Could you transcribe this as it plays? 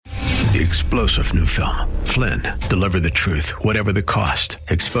The explosive new film, Flynn, deliver the truth, whatever the cost,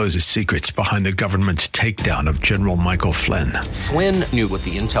 exposes secrets behind the government's takedown of General Michael Flynn. Flynn knew what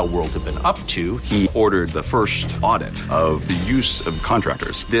the intel world had been up to. He ordered the first audit of the use of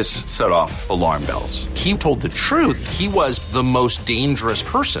contractors. This set off alarm bells. He told the truth. He was the most dangerous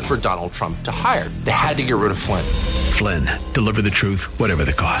person for Donald Trump to hire. They had to get rid of Flynn. Flynn, deliver the truth, whatever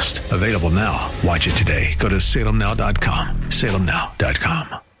the cost. Available now. Watch it today. Go to salemnow.com.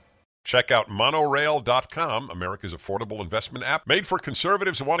 salemnow.com. Check out Monorail.com, America's affordable investment app, made for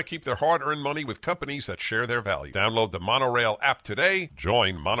conservatives who want to keep their hard-earned money with companies that share their value. Download the Monorail app today.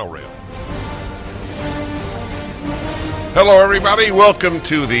 Join Monorail. Hello, everybody. Welcome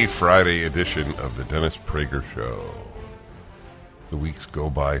to the Friday edition of the Dennis Prager Show. The weeks go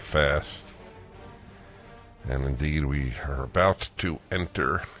by fast. And indeed, we are about to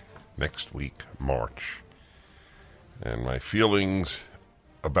enter next week, March. And my feelings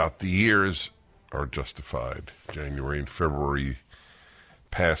about the years are justified. January and February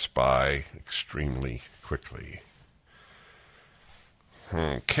pass by extremely quickly.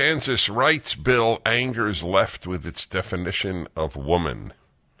 Kansas rights bill angers left with its definition of woman.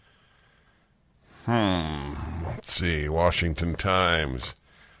 Let's see, Washington Times.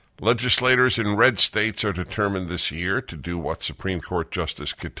 Legislators in red states are determined this year to do what Supreme Court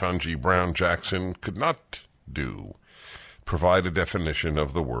Justice Ketanji Brown Jackson could not do. Provide a definition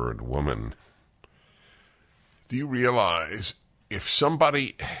of the word woman. Do you realize if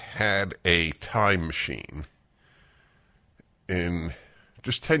somebody had a time machine in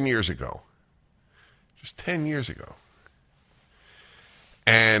just 10 years ago,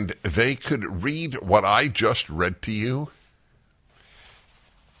 and they could read what I just read to you,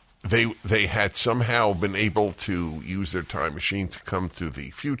 they had somehow been able to use their time machine to come to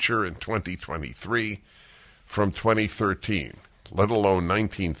the future in 2023 from 2013, let alone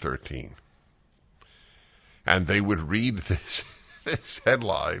 1913. And they would read this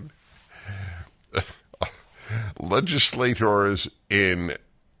headline. Legislators in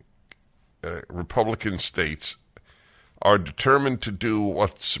Republican states are determined to do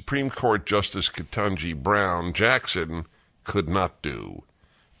what Supreme Court Justice Ketanji Brown Jackson could not do.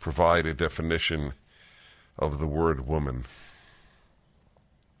 Provide a definition of the word woman.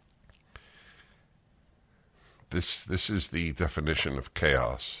 This is the definition of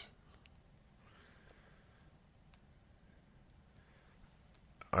chaos.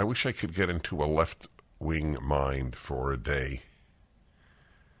 I wish I could get into a left-wing mind for a day.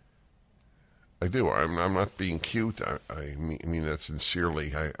 I do. I'm not being cute. I mean that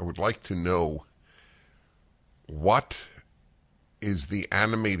sincerely. I would like to know what is the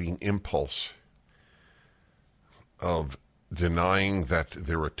animating impulse of denying that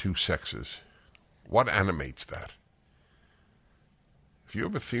there are two sexes. What animates that? If you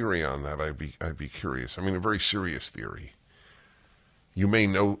have a theory on that, I'd be curious. I mean, a very serious theory. You may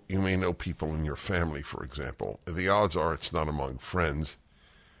know people in your family, for example. The odds are it's not among friends,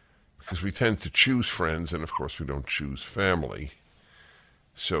 because we tend to choose friends, and of course we don't choose family.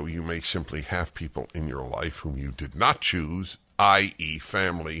 So you may simply have people in your life whom you did not choose, i.e.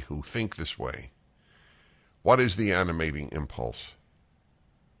 family, who think this way. What is the animating impulse?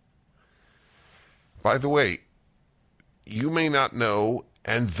 By the way, you may not know,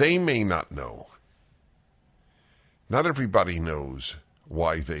 and they may not know. Not everybody knows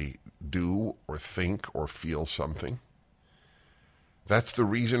why they do or think or feel something. That's the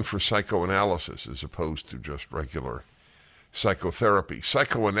reason for psychoanalysis as opposed to just regular psychotherapy.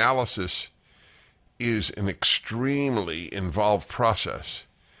 Psychoanalysis is an extremely involved process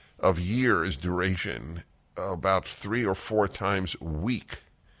of years duration, about 3 or 4 times a week,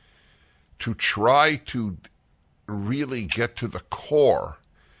 to try to really get to the core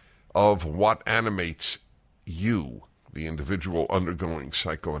of what animates you, the individual undergoing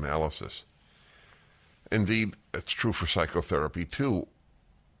psychoanalysis. Indeed, it's true for psychotherapy too.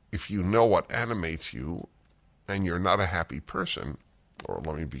 If you know what animates you and you're not a happy person, or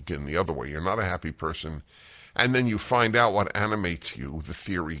let me begin the other way, you're not a happy person, and then you find out what animates you, the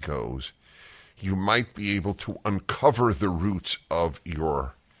theory goes, you might be able to uncover the roots of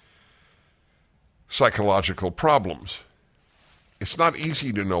your psychological problems. It's not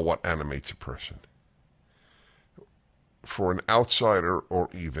easy to know what animates a person. For an outsider, or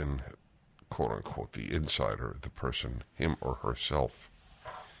even, quote-unquote, the insider, the person, him or herself.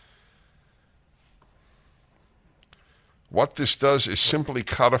 What this does is simply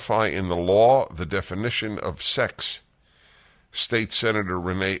codify in the law the definition of sex. State Senator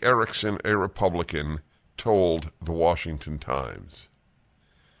Renee Erickson, a Republican, told the Washington Times.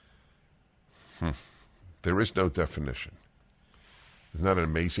 There is no definition. Isn't that an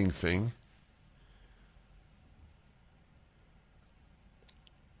amazing thing?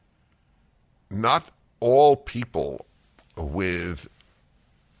 Not all people with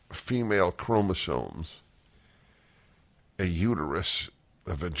female chromosomes, a uterus,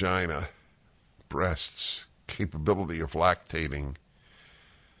 a vagina, breasts, capability of lactating,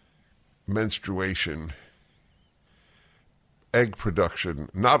 menstruation, egg production,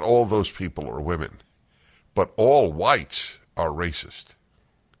 not all those people are women, but all whites are racist.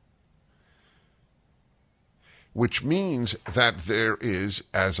 Which means that there is,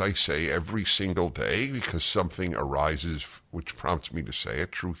 as I say every single day, because something arises which prompts me to say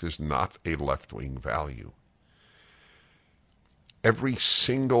it, truth is not a left-wing value. Every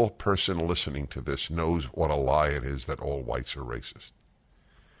single person listening to this knows what a lie it is that all whites are racist.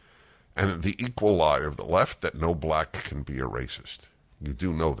 And the equal lie of the left that no black can be a racist. You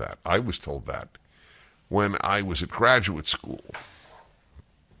do know that. I was told that when I was at graduate school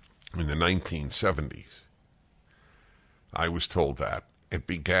in the 1970s. I was told that. It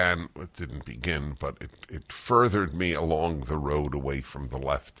didn't begin, but it furthered me along the road away from the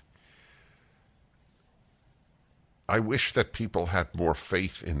left. I wish that people had more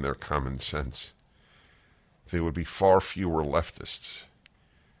faith in their common sense. There would be far fewer leftists.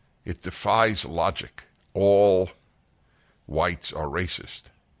 It defies logic. All whites are racist.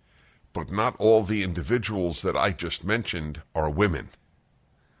 But not all the individuals that I just mentioned are women.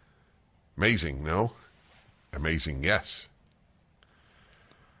 Amazing, no? Amazing, yes.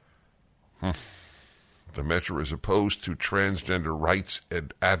 The measure is opposed to transgender rights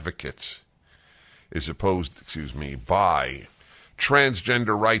advocates. Is opposed, by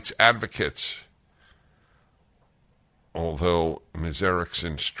transgender rights advocates. Although Ms.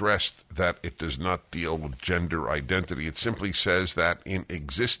 Erickson stressed that it does not deal with gender identity, it simply says that in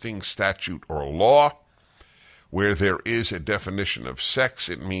existing statute or law, where there is a definition of sex,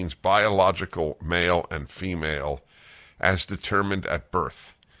 it means biological male and female as determined at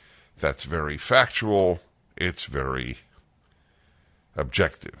birth. That's very factual. It's very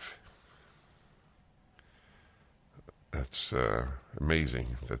objective. That's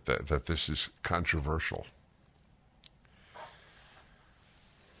amazing that this is controversial.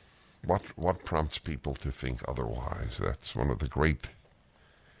 What prompts people to think otherwise? That's one of the great...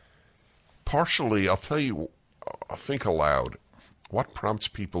 Partially, I'll tell you, think aloud. What prompts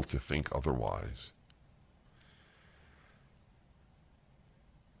people to think otherwise?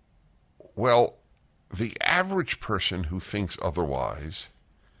 Well, the average person who thinks otherwise,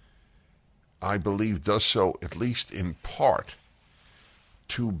 I believe, does so at least in part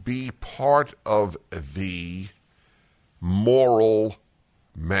to be part of the moral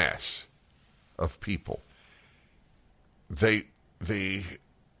mass of people. The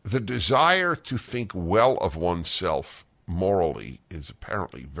desire to think well of oneself morally is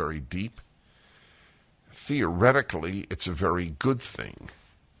apparently very deep. Theoretically, it's a very good thing,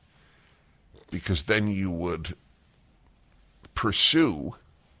 because then you would pursue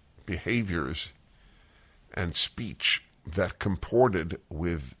behaviors and speech that comported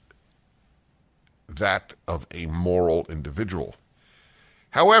with that of a moral individual.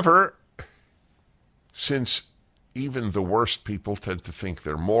 However, since even the worst people tend to think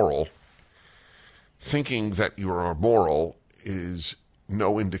they're moral, thinking that you are moral is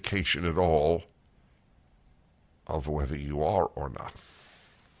no indication at all of whether you are or not.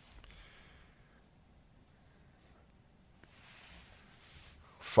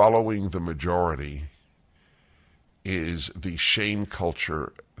 Following the majority is the shame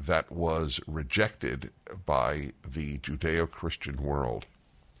culture that was rejected by the Judeo-Christian world.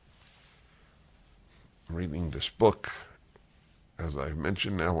 Reading this book, as I've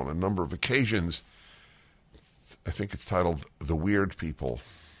mentioned now on a number of occasions, I think it's titled The Weird People.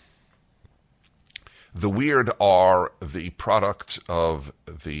 The weird are the products of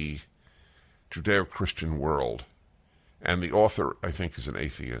the Judeo-Christian world. And the author, I think, is an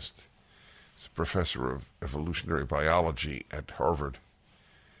atheist. He's a professor of evolutionary biology at Harvard.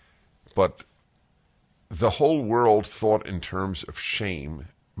 But the whole world thought in terms of shame.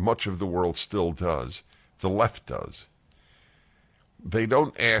 Much of the world still does. The left does. They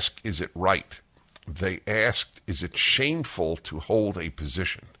don't ask, is it right? They asked, is it shameful to hold a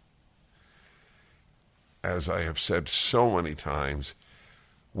position? As I have said so many times,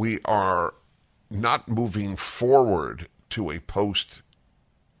 we are not moving forward to a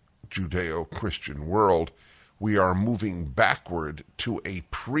post-Judeo-Christian world. We are moving backward to a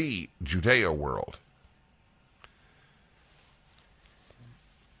pre-Judeo world.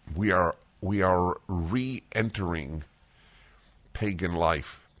 We are re-entering pagan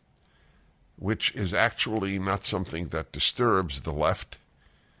life. which is actually not something that disturbs the left,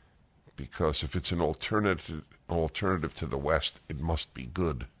 because if it's an alternative to the West, it must be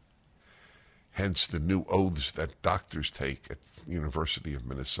good. Hence the new oaths that doctors take at University of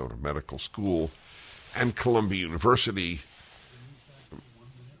Minnesota Medical School and Columbia University,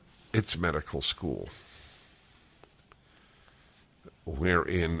 its medical school,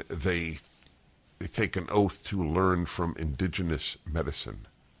 wherein they take an oath to learn from indigenous medicine.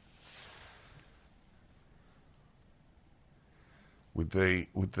 Would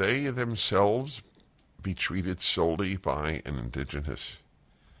they themselves be treated solely by an indigenous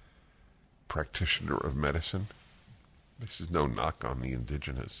practitioner of medicine? This is no knock on the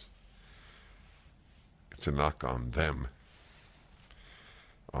indigenous. It's a knock on them,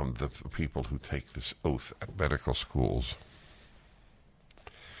 on the people who take this oath at medical schools.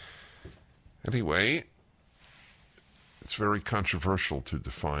 Anyway, it's very controversial to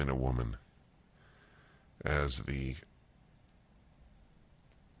define a woman as the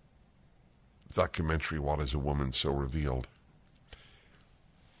documentary What is a Woman So revealed.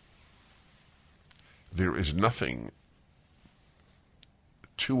 There is nothing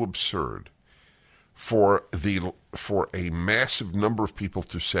too absurd for a massive number of people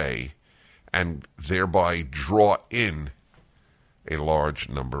to say and thereby draw in a large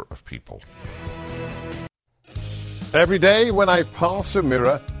number of people. Every day when I pass a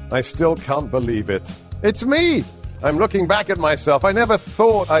mirror, I still can't believe it. It's me! I'm looking back at myself. I never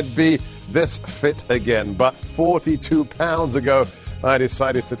thought I'd be this fit again, but 42 pounds ago, I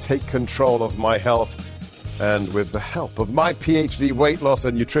decided to take control of my health. And with the help of my PhD weight loss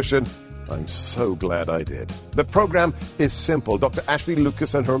and nutrition, I'm so glad I did. The program is simple. Dr. Ashley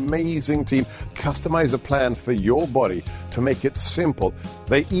Lucas and her amazing team customize a plan for your body to make it simple.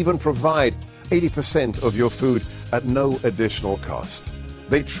 They even provide 80% of your food at no additional cost.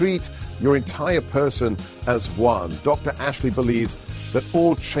 They treat your entire person as one. Dr. Ashley believes that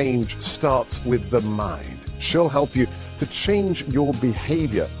all change starts with the mind. She'll help you to change your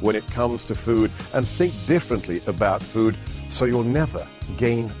behavior when it comes to food and think differently about food so you'll never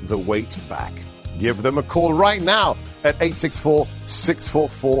gain the weight back. Give them a call right now at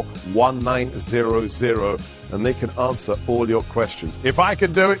 864-644-1900 and they can answer all your questions. If I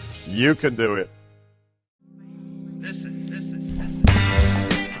can do it, you can do it.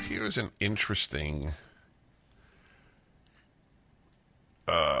 Here's an interesting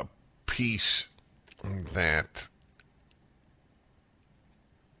piece that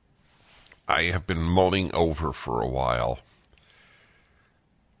I have been mulling over for a while.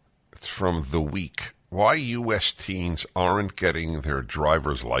 It's from The Week. Why U.S. teens aren't getting their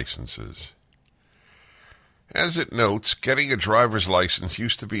driver's licenses. As it notes, getting a driver's license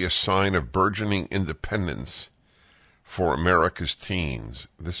used to be a sign of burgeoning independence for America's teens.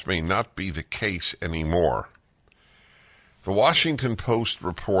 This may not be the case anymore. The Washington Post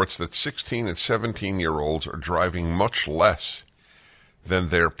reports that 16 and 17-year-olds are driving much less than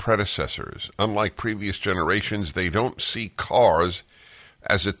their predecessors. Unlike previous generations, they don't see cars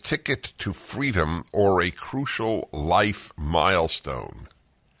as a ticket to freedom or a crucial life milestone.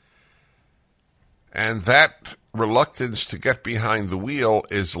 And that reluctance to get behind the wheel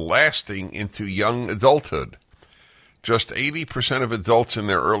is lasting into young adulthood. Just 80% of adults in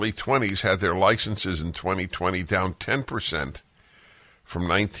their early 20s had their licenses in 2020, down 10% from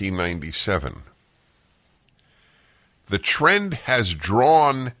 1997. The trend has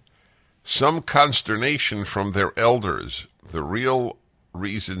drawn some consternation from their elders. The real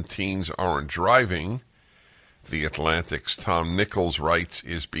reason teens aren't driving, The Atlantic's Tom Nichols writes,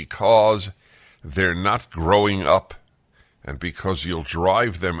 is because they're not growing up and because you'll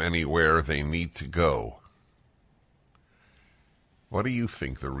drive them anywhere they need to go. What do you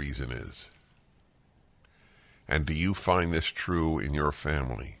think the reason is? And do you find this true in your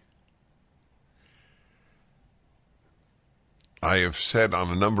family? I have said on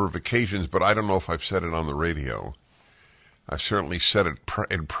a number of occasions, but I don't know if I've said it on the radio. I certainly said it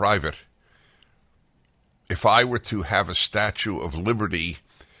in private. If I were to have a Statue of Liberty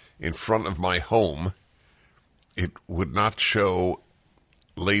in front of my home, it would not show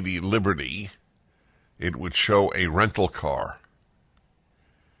Lady Liberty. It would show a rental car.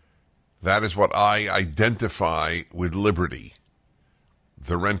 That is what I identify with liberty,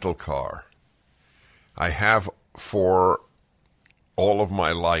 the rental car. I have for all of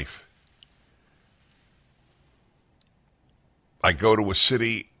my life. I go to a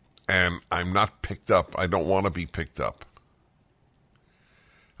city and I'm not picked up. I don't want to be picked up.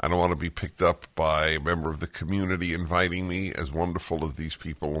 I don't want to be picked up by a member of the community inviting me, as wonderful as these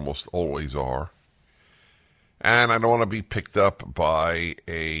people almost always are. And I don't want to be picked up by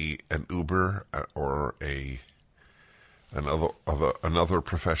an Uber or another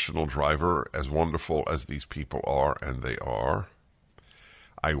professional driver, as wonderful as these people are, and they are.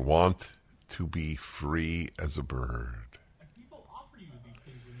 I want to be free as a bird. People offer you these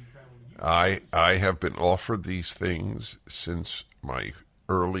things when you travel. I have been offered these things since my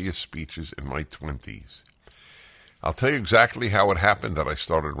earliest speeches in my 20s. I'll tell you exactly how it happened that I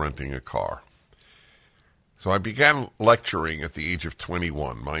started renting a car. So I began lecturing at the age of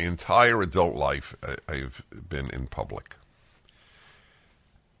 21. My entire adult life, I've been in public.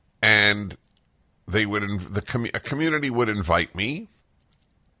 And a community would invite me,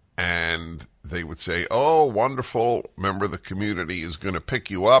 and they would say, "Oh, wonderful, member of the community is going to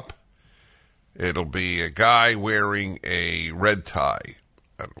pick you up. It'll be a guy wearing a red tie,"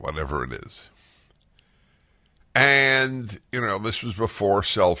 whatever it is. And, this was before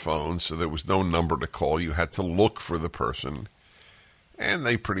cell phones, so there was no number to call. You had to look for the person. And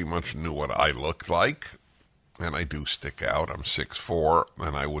they pretty much knew what I looked like. And I do stick out. I'm 6'4",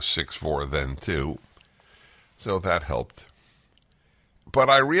 and I was 6'4" then, too. So that helped. But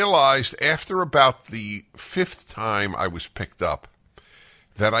I realized after about the 5th time I was picked up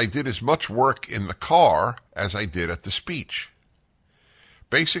that I did as much work in the car as I did at the speech.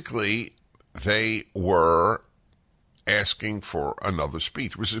 Basically, they were asking for another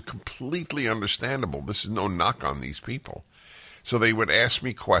speech, which is completely understandable. This is no knock on these people. So they would ask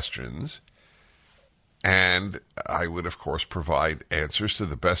me questions, and I would, of course, provide answers to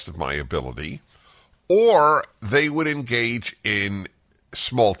the best of my ability, or they would engage in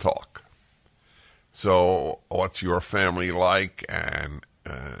small talk. So, what's your family like? And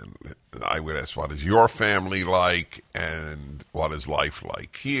I would ask, what is your family like? And what is life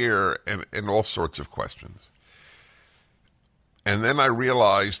like here? And all sorts of questions. And then I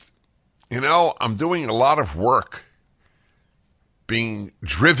realized, I'm doing a lot of work being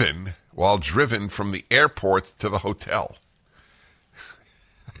driven from the airport to the hotel.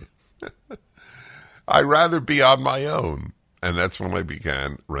 I'd rather be on my own. And that's when I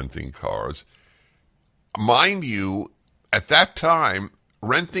began renting cars. Mind you, at that time,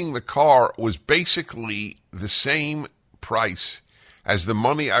 renting the car was basically the same price as the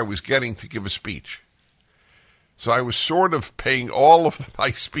money I was getting to give a speech. So I was sort of paying all of my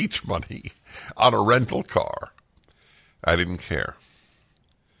speech money on a rental car. I didn't care.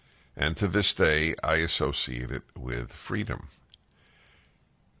 And to this day, I associate it with freedom.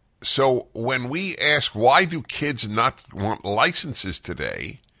 So when we ask, why do kids not want licenses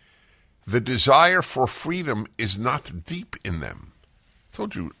today, the desire for freedom is not deep in them. I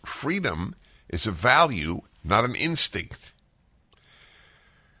told you, freedom is a value, not an instinct.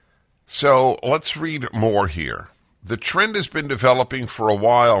 So let's read more here. The trend has been developing for a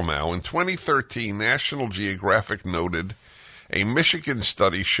while now. In 2013, National Geographic noted a Michigan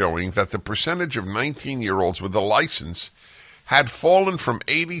study showing that the percentage of 19-year-olds with a license had fallen from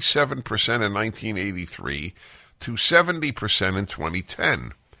 87% in 1983 to 70% in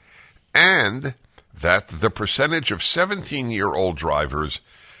 2010, and that the percentage of 17-year-old drivers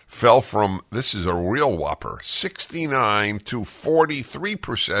fell from, this is a real whopper, 69 to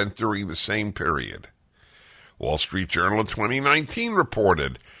 43% during the same period. Wall Street Journal in 2019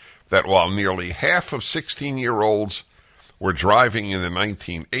 reported that while nearly half of 16-year-olds were driving in the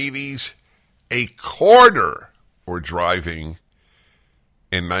 1980s, a quarter were driving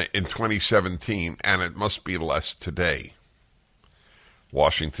in 2017, and it must be less today.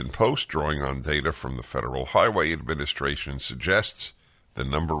 Washington Post, drawing on data from the Federal Highway Administration, suggests the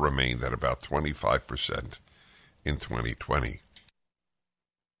number remained at about 25% in 2020.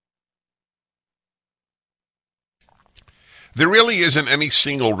 There really isn't any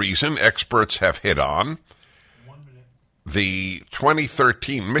single reason experts have hit on. The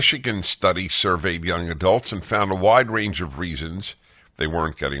 2013 Michigan study surveyed young adults and found a wide range of reasons they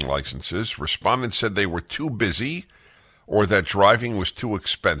weren't getting licenses. Respondents said they were too busy, or that driving was too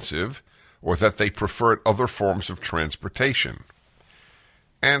expensive, or that they preferred other forms of transportation.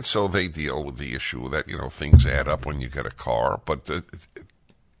 And so they deal with the issue that, things add up when you get a car, but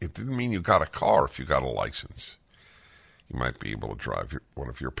it didn't mean you got a car if you got a license. You might be able to drive one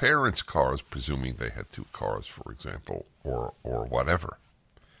of your parents' cars, presuming they had two cars, for example, or whatever.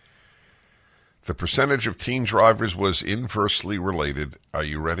 The percentage of teen drivers was inversely related. Are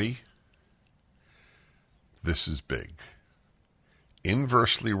you ready? This is big.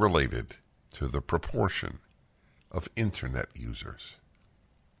 Inversely related to the proportion of Internet users.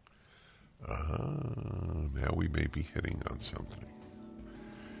 Now we may be hitting on something.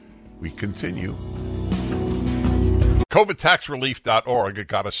 We continue. COVIDTaxRelief.org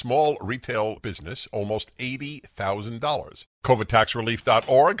got a small retail business almost $80,000.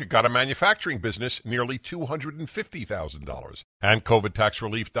 COVIDTaxRelief.org got a manufacturing business nearly $250,000. And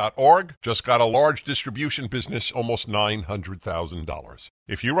COVIDTaxRelief.org just got a large distribution business almost $900,000.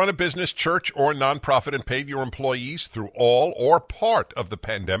 If you run a business, church, or nonprofit and paid your employees through all or part of the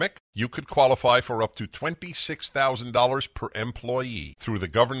pandemic, you could qualify for up to $26,000 per employee through the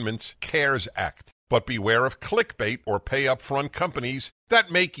government's CARES Act. But beware of clickbait or pay-up-front companies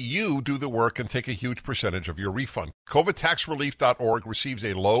that make you do the work and take a huge percentage of your refund. COVIDTaxRelief.org receives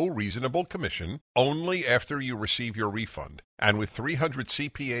a low, reasonable commission only after you receive your refund. And with 300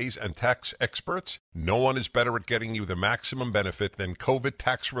 CPAs and tax experts, no one is better at getting you the maximum benefit than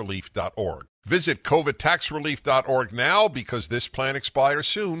COVIDTaxRelief.org. Visit COVIDTaxRelief.org now because this plan expires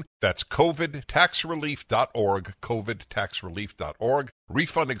soon. That's COVIDTaxRelief.org, COVIDTaxRelief.org.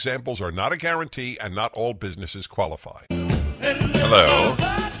 Refund examples are not a guarantee and not all businesses qualify. Hello.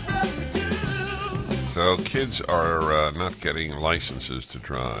 So kids are not getting licenses to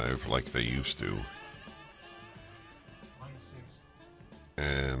drive like they used to.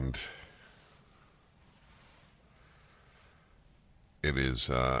 And it is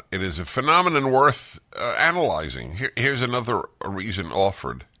a phenomenon worth analyzing. Here's another reason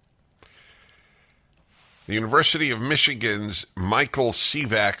offered. The University of Michigan's Michael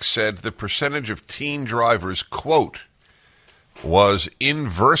Sivak said the percentage of teen drivers, quote, was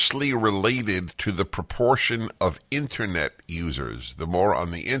inversely related to the proportion of Internet users. The more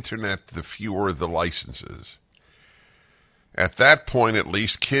on the Internet, the fewer the licenses. At that point, at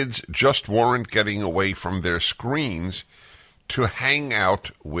least, kids just weren't getting away from their screens to hang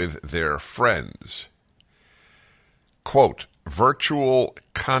out with their friends. Quote, virtual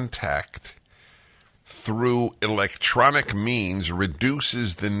contact through electronic means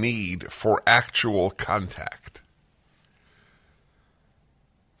reduces the need for actual contact.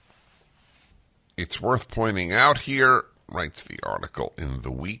 It's worth pointing out here, writes the article in The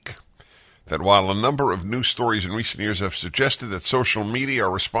Week, that while a number of news stories in recent years have suggested that social media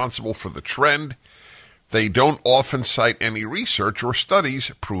are responsible for the trend, they don't often cite any research or studies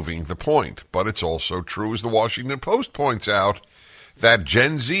proving the point. But it's also true, as the Washington Post points out, that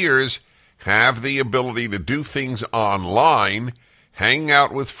Gen Zers have the ability to do things online, hang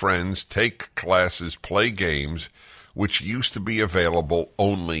out with friends, take classes, play games, which used to be available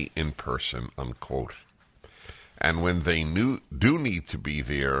only in person, unquote. And when they do need to be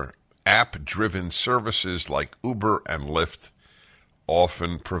there, app-driven services like Uber and Lyft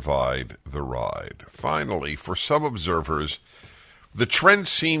often provide the ride. Finally, for some observers, the trend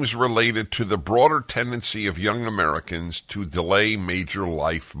seems related to the broader tendency of young Americans to delay major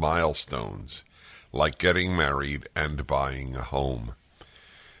life milestones, like getting married and buying a home.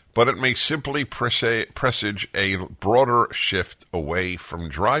 But it may simply presage a broader shift away from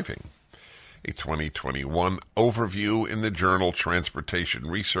driving. A 2021 overview in the journal Transportation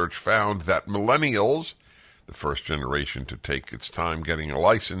Research found that millennials, the first generation to take its time getting a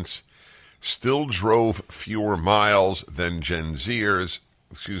license, still drove fewer miles than Gen Xers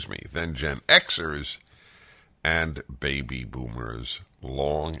and baby boomers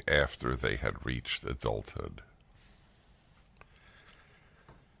long after they had reached adulthood.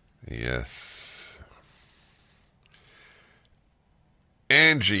 Yes.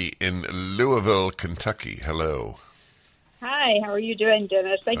 Angie in Louisville, Kentucky. Hello. Hi, how are you doing,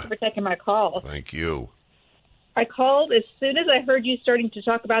 Dennis? Thank you for taking my call. Thank you. I called as soon as I heard you starting to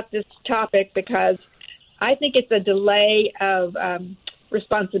talk about this topic because I think it's a delay of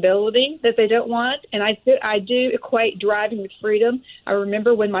responsibility that they don't want, and I do equate driving with freedom. I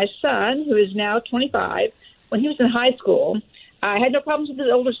remember when my son, who is now 25, when he was in high school, I had no problems with his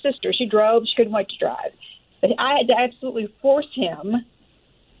older sister. She drove. She couldn't wait to drive. But I had to absolutely force him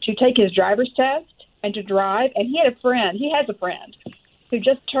to take his driver's test and to drive. And he has a friend who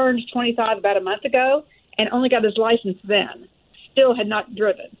just turned 25 about a month ago and only got his license then, still had not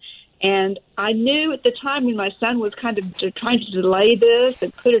driven. And I knew at the time when my son was kind of trying to delay this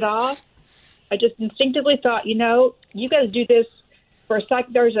and put it off, I just instinctively thought, you got to do this for a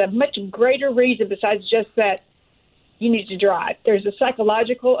second. There's a much greater reason besides just that you need to drive. There's a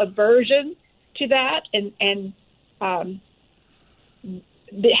psychological aversion to that and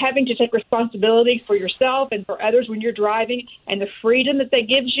having to take responsibility for yourself and for others when you're driving and the freedom that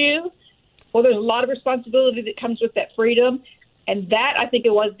gives you. Well, there's a lot of responsibility that comes with that freedom. And that, I think,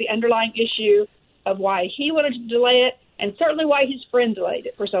 it was the underlying issue of why he wanted to delay it and certainly why his friend delayed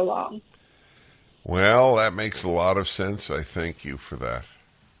it for so long. Well, that makes a lot of sense. I thank you for that.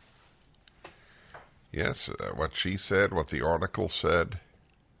 Yes, what she said, what the article said.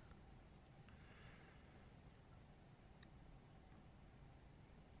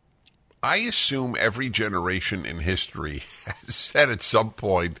 I assume every generation in history has said at some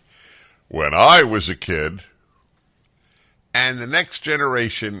point, when I was a kid, and the next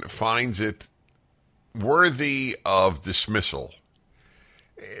generation finds it worthy of dismissal.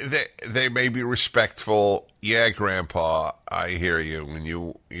 They may be respectful. Yeah, Grandpa, I hear you. When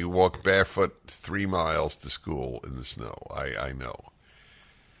you walk barefoot 3 miles to school in the snow, I know.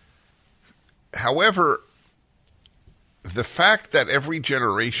 However, the fact that every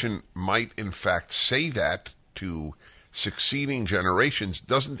generation might in fact say that to succeeding generations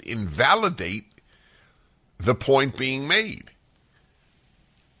doesn't invalidate the point being made.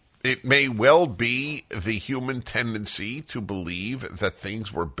 It may well be the human tendency to believe that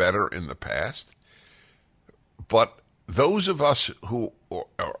things were better in the past, but those of us who, or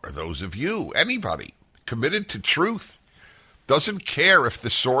those of you, anybody committed to truth, doesn't care if the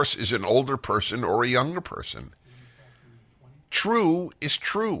source is an older person or a younger person. True is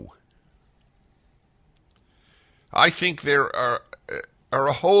true. I think there are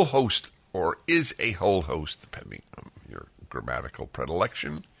a whole host, or is a whole host, depending on your grammatical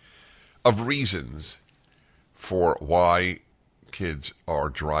predilection, of reasons for why kids are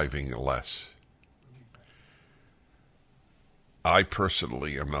driving less. I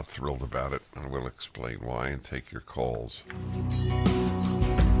personally am not thrilled about it. I will explain why and take your calls.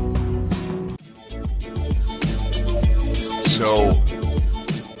 So,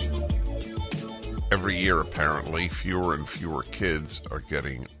 every year apparently, fewer and fewer kids are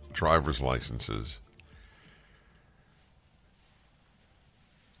getting driver's licenses.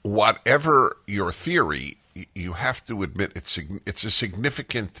 Whatever your theory, you have to admit it's a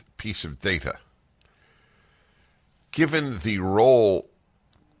significant piece of data. Given the role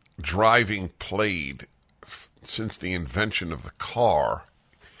driving played since the invention of the car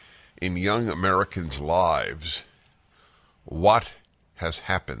in young Americans' lives, what has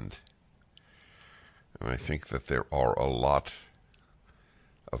happened? And I think that there are a lot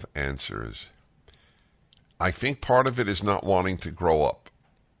of answers. I think part of it is not wanting to grow up.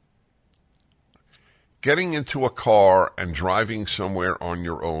 Getting into a car and driving somewhere on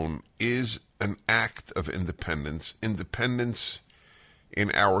your own is an act of independence. Independence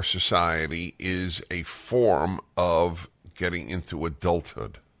in our society is a form of getting into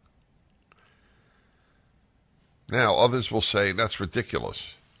adulthood. Now, others will say, that's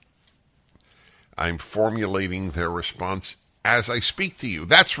ridiculous. I'm formulating their response as I speak to you.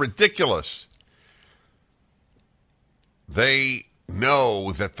 That's ridiculous. They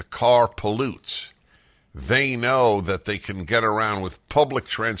know that the car pollutes. They know that they can get around with public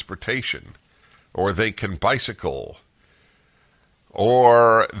transportation, or they can bicycle,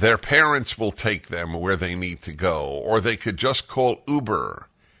 or their parents will take them where they need to go, or they could just call Uber.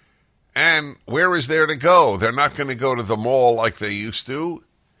 And where is there to go? They're not going to go to the mall like they used to.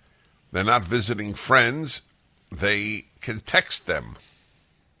 They're not visiting friends. They can text them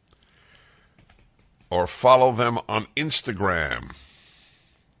or follow them on Instagram.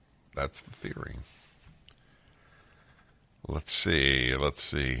 That's the theory. Let's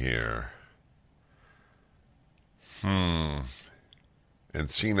see here.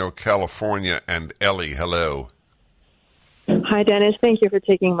 Encino, California, and Ellie, hello. Hi, Dennis. Thank you for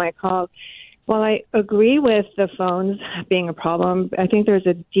taking my call. While I agree with the phones being a problem, I think there's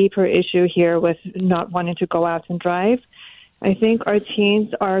a deeper issue here with not wanting to go out and drive. I think our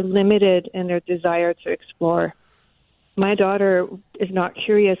teens are limited in their desire to explore. My daughter is not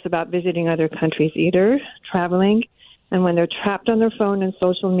curious about visiting other countries either, traveling. And when they're trapped on their phone and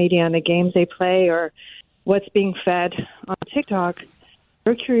social media and the games they play or what's being fed on TikTok,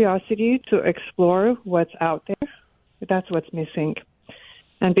 their curiosity to explore what's out there, that's what's missing.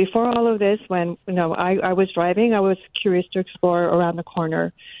 And before all of this, when I was driving, I was curious to explore around the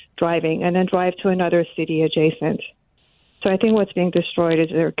corner driving and then drive to another city adjacent. So I think what's being destroyed is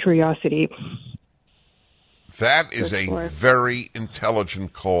their curiosity. That is a very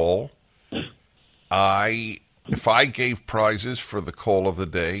intelligent call. If I gave prizes for the call of the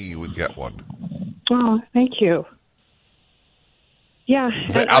day, you would get one. Oh, thank you. Yeah.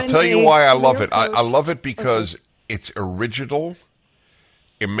 I'll tell you why I love it. I love it because it's original,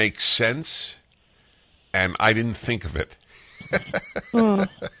 it makes sense, and I didn't think of it.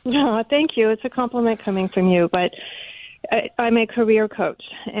 No, thank you. It's a compliment coming from you, but I'm a career coach,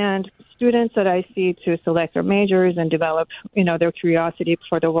 and students that I see to select their majors and develop, their curiosity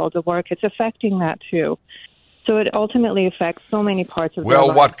for the world of work, it's affecting that too. So it ultimately affects so many parts of their life.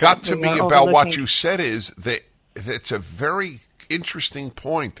 Well, what got to me about what you said is that it's a very interesting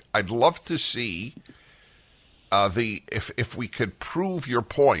point. I'd love to see if we could prove your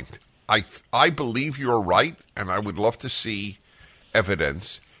point. I believe you're right, and I would love to see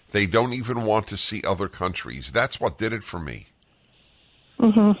evidence They don't even want to see other countries. That's what did it for me.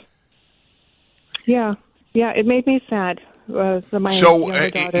 Yeah, it made me sad. My younger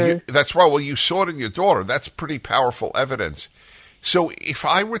daughter. That's right. Well, you saw it in your daughter. That's pretty powerful evidence. So if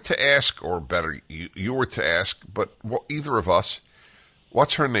I were to ask, or better, you were to ask, but either of us,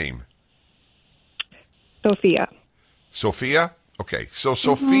 what's her name? Sophia. Sophia? Okay. So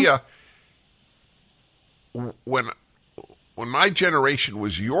Sophia, when my generation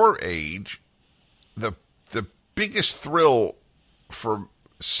was your age, the biggest thrill for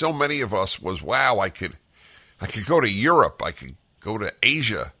so many of us was, wow, I could go to Europe, I could go to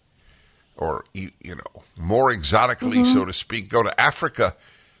Asia, or more exotically, so to speak, go to Africa.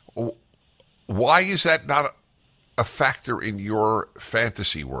 Why is that not a factor in your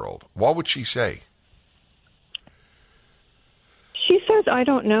fantasy world? What would she say? She says, I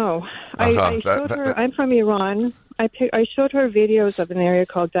don't know. I showed her, I'm from Iran. I showed her videos of an area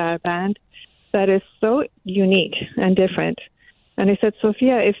called Darband that is so unique and different. And I said,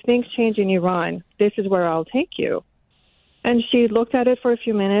 Sophia, if things change in Iran, this is where I'll take you. And she looked at it for a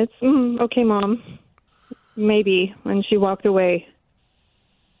few minutes. Okay, Mom, maybe. And she walked away.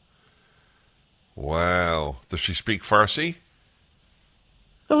 Wow. Does she speak Farsi?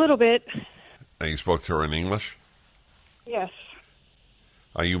 A little bit. And you spoke to her in English? Yes.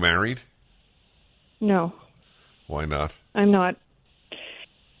 Are you married? No. Why not? I'm not.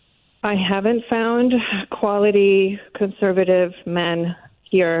 I haven't found quality conservative men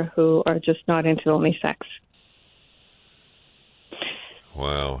here who are just not into only sex.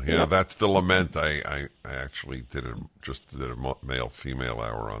 Wow. Yeah, that's the lament. I actually did a male-female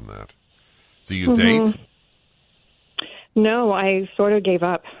hour on that. Do you date? No, I sort of gave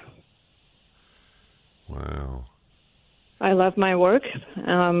up. Wow. I love my work,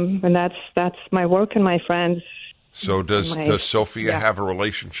 and that's my work and my friends. So does Sophia have a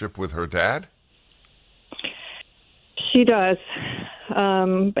relationship with her dad? She does,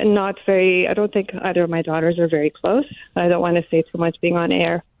 but not very. I don't think either of my daughters are very close. I don't want to say too much being on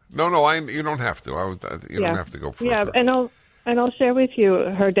air. No, you don't have to. You don't have to go further. Yeah, and I'll share with you.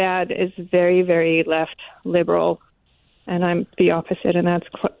 Her dad is very, very left liberal, and I'm the opposite, and that's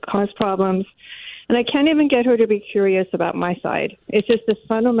caused problems. And I can't even get her to be curious about my side. It's just this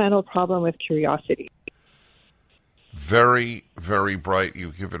fundamental problem with curiosity. Very, very bright.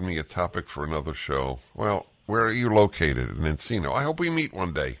 You've given me a topic for another show. Well, where are you located? In Encino. I hope we meet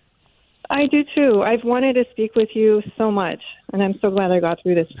one day. I do too. I've wanted to speak with you so much, and I'm so glad I got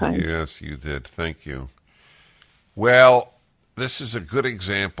through this time. Yes, you did. Thank you. Well, this is a good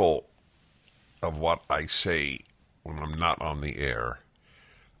example of what I say when I'm not on the air.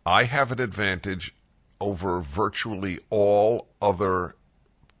 I have an advantage over virtually all other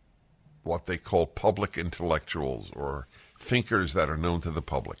what they call public intellectuals or thinkers that are known to the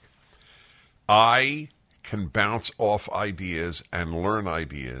public. I can bounce off ideas and learn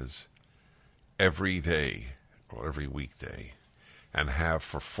ideas every day or every weekday and have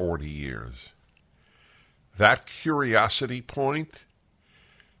for 40 years. That curiosity point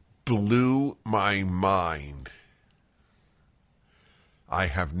blew my mind. I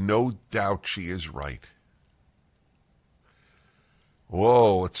have no doubt she is right.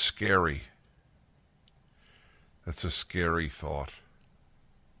 Whoa, it's scary. That's a scary thought.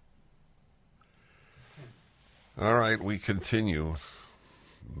 All right, we continue.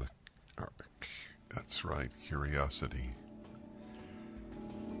 That's right, curiosity.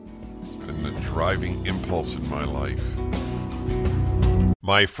 It's been the driving impulse in my life.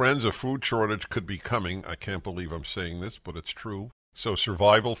 My friends, a food shortage could be coming. I can't believe I'm saying this, but it's true. So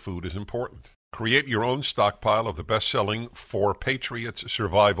survival food is important. Create your own stockpile of the best-selling 4 Patriots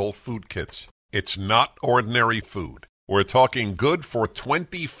Survival Food Kits. It's not ordinary food. We're talking good for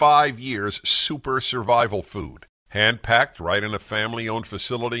 25 years super survival food. Hand-packed right in a family-owned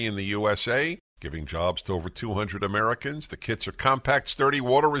facility in the USA, giving jobs to over 200 Americans. The kits are compact, sturdy,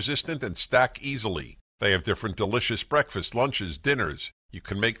 water-resistant, and stack easily. They have different delicious breakfasts, lunches, dinners. You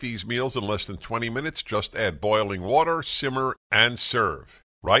can make these meals in less than 20 minutes. Just add boiling water, simmer, and serve.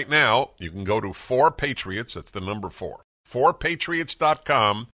 Right now, you can go to 4Patriots, that's the number 4,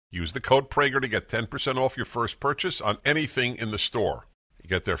 4Patriots.com. Use the code Prager to get 10% off your first purchase on anything in the store. You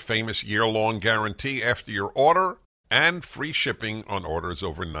get their famous year-long guarantee after your order and free shipping on orders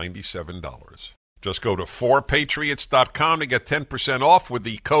over $97. Just go to 4Patriots.com to get 10% off with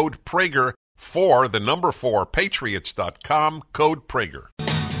the code Prager. 4, the number 4, Patriots.com, code Prager.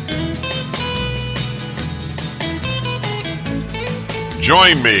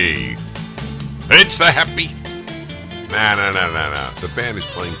 Join me. It's the happy. No. The band is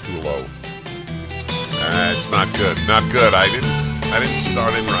playing too low. It's not good. Not good. I didn't. I didn't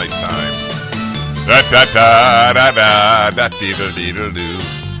start in right time. Da-da-da-da-da-da-dee-da-dee-da-doo.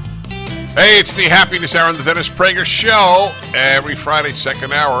 Hey, it's the Happiness Hour on the Dennis Prager Show. Every Friday,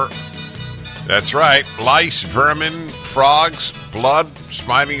 second hour. That's right. Lice, vermin, frogs, blood,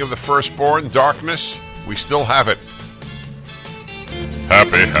 smiting of the firstborn, darkness. We still have it.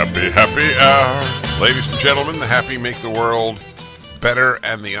 Happy, happy, happy hour. Ladies and gentlemen, the happy make the world better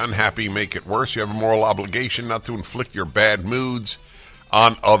and the unhappy make it worse. You have a moral obligation not to inflict your bad moods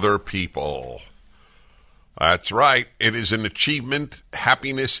on other people. That's right. It is an achievement.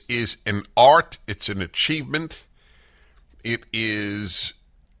 Happiness is an art. It's an achievement. It is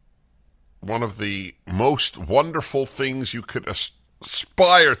one of the most wonderful things you could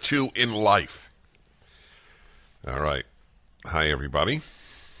aspire to in life. All right. Hi, everybody.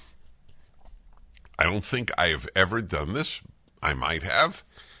 I don't think I have ever done this. I might have.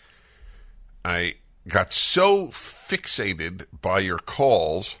 I got so fixated by your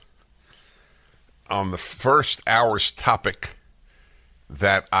calls on the first hour's topic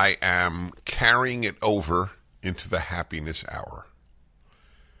that I am carrying it over into the happiness hour.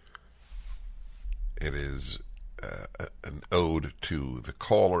 It is an ode to the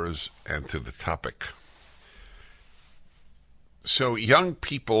callers and to the topic. So young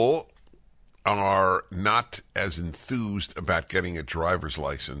people are not as enthused about getting a driver's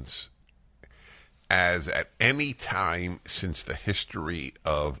license as at any time since the history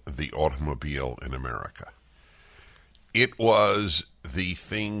of the automobile in America. It was the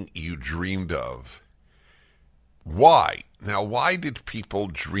thing you dreamed of. Why? Now, why did people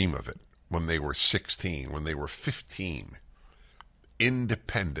dream of it when they were 16, when they were 15?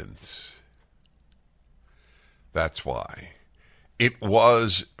 Independence. That's why. It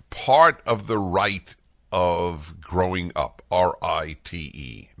was part of the right of growing up,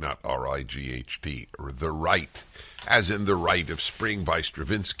 R-I-T-E, not R-I-G-H-T, or the right, as in The Rite of Spring by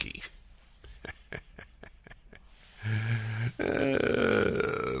Stravinsky.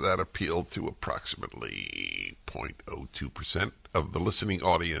 That appealed to approximately 0.02% of the listening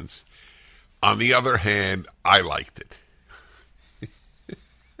audience. On the other hand, I liked it.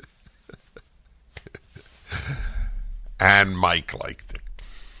 And Mike liked it.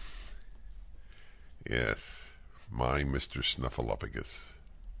 Yes, my Mr. Snuffleupagus.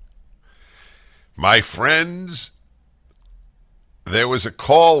 My friends, there was a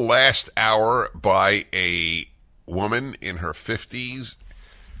call last hour by a woman in her 50s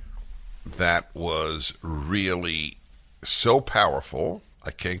that was really so powerful.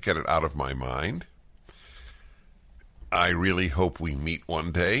 I can't get it out of my mind. I really hope we meet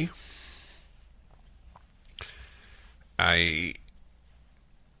one day. I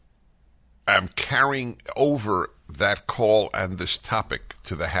am carrying over that call and this topic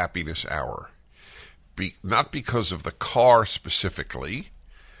to the happiness hour. Not because of the car specifically,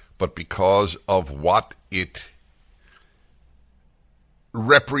 but because of what it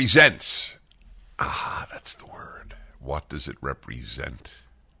represents. That's the word. What does it represent?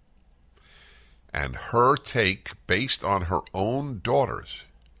 And her take, based on her own daughters,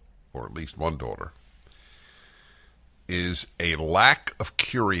 or at least one daughter, is a lack of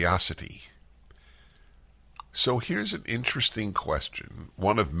curiosity. So here's an interesting question,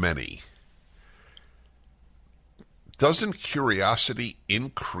 one of many. Doesn't curiosity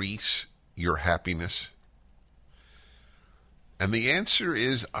increase your happiness? And the answer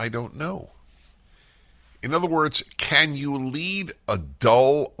is, I don't know. In other words, can you lead a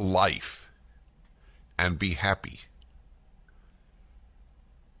dull life and be happy?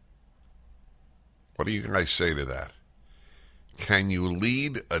 What do you guys say to that? Can you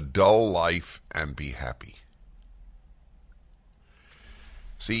lead a dull life and be happy?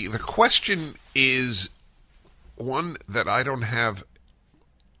 See, the question is one that I don't have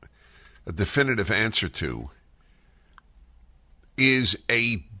a definitive answer to. Is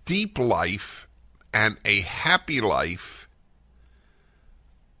a deep life and a happy life,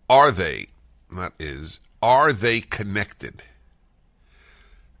 are they connected?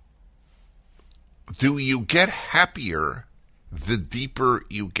 Do you get happier the deeper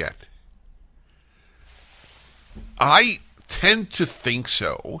you get? I tend to think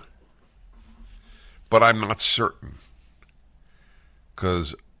so, but I'm not certain,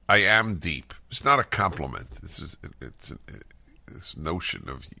 because I am deep. It's not a compliment. It's this notion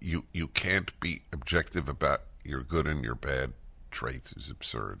of you can't be objective about your good and your bad traits is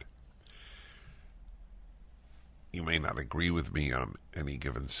absurd. You may not agree with me on any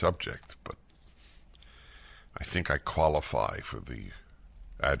given subject, but I think I qualify for the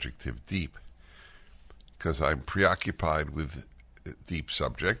adjective deep, because I'm preoccupied with deep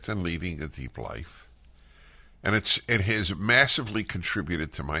subjects and leading a deep life. And it has massively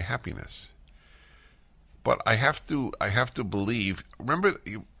contributed to my happiness. But I have to believe. Remember,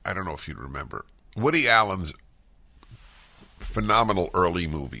 I don't know if you remember Woody Allen's phenomenal early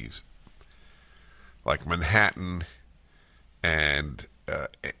movies, like Manhattan and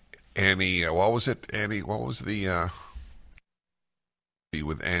Annie. What was it? Annie. What was the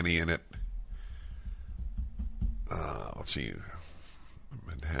with Annie in it? Let's see,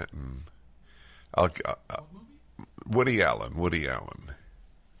 Manhattan. Woody Allen.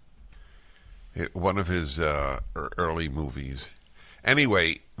 One of his early movies.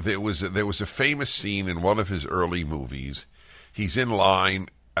 Anyway, there was a famous scene in one of his early movies. He's in line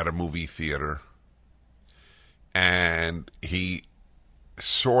at a movie theater, and he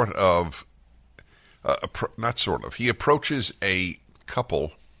he approaches a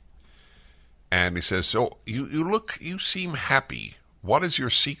couple, and he says, "So you seem happy. What is your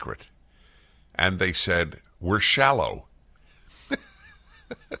secret?" And they said, "We're shallow."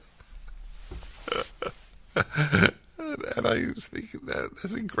 And I was thinking,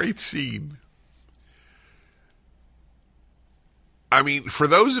 that's a great scene. I mean, for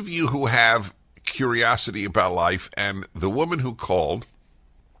those of you who have curiosity about life, and the woman who called,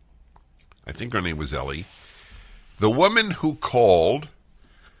 I think her name was Ellie, the woman who called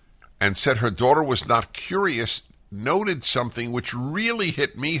and said her daughter was not curious noted something which really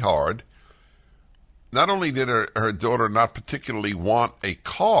hit me hard. Not only did her daughter not particularly want a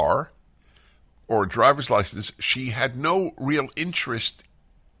car or a driver's license, she had no real interest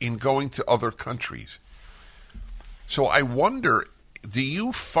in going to other countries. So I wonder, do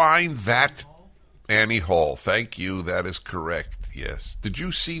you find that... Annie Hall, thank you, that is correct, yes. Did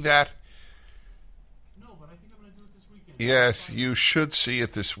you see that? No, but I think I'm going to do it this weekend. Yes, you should see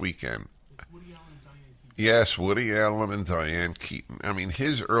it this weekend. It's Woody Allen and Diane Keaton. Yes, Woody Allen and Diane Keaton. I mean,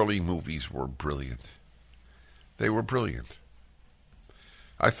 his early movies were brilliant. They were brilliant.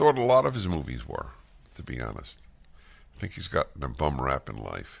 I thought a lot of his movies were, to be honest. I think he's gotten a bum rap in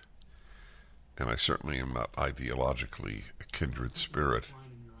life. And I certainly am not ideologically a kindred spirit.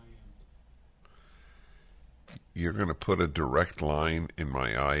 You're going to put a direct line in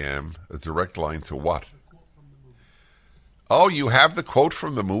my IM? A direct line to what? Oh, you have the quote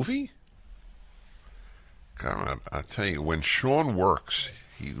from the movie? God, I tell you, when Sean works,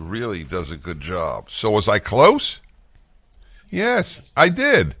 he really does a good job. So was I close? Yes, I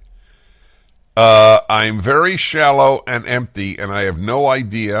did. I'm very shallow and empty, and I have no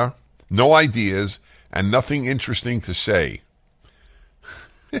ideas, and nothing interesting to say.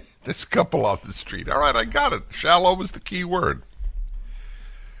 This couple off the street. All right, I got it. Shallow was the key word.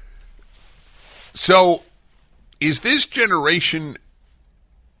 So, is this generation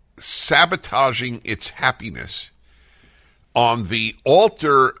sabotaging its happiness on the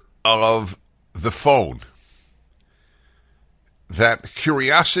altar of the phone? That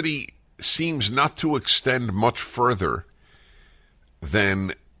curiosity seems not to extend much further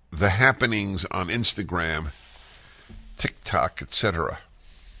than the happenings on Instagram, TikTok, etc.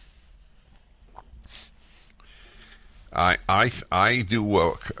 I do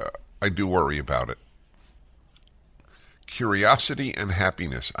worry about it. Curiosity and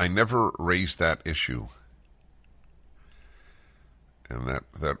happiness. I never raised that issue, and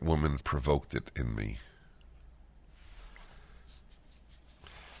that woman provoked it in me.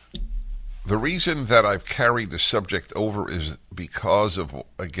 The reason that I've carried the subject over is because of,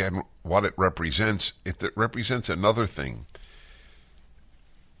 again, what it represents. It represents another thing.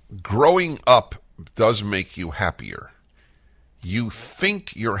 Growing up does make you happier. You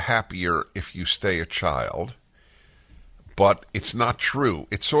think you're happier if you stay a child, but it's not true.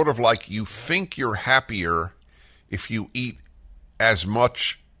 It's sort of like you think you're happier if you eat as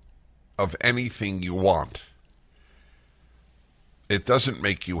much of anything you want. It doesn't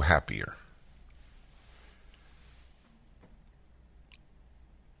make you happier.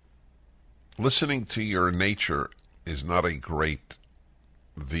 Listening to your nature is not a great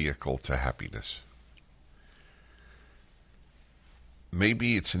vehicle to happiness.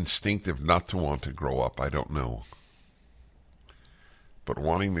 Maybe it's instinctive not to want to grow up, I don't know. But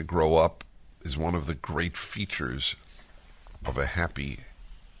wanting to grow up is one of the great features of a happy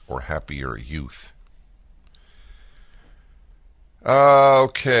or happier youth.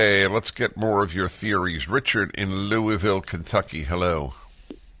 Okay, let's get more of your theories. Richard in Louisville, Kentucky, hello.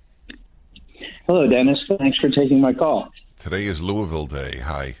 Hello, Dennis. Thanks for taking my call. Today is Louisville Day.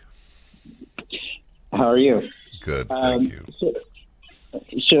 Hi. How are you? Good, thank you.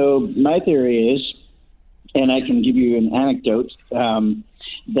 So my theory is, and I can give you an anecdote,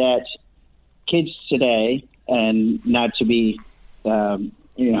 that kids today, and not to be, cliche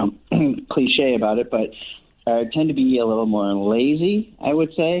about it, but tend to be a little more lazy, I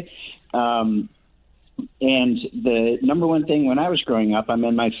would say. And the number one thing when I was growing up, I'm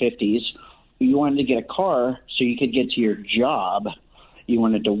in my 50s, you wanted to get a car so you could get to your job. You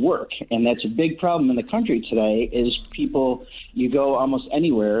wanted to work. And that's a big problem in the country today is people, you go almost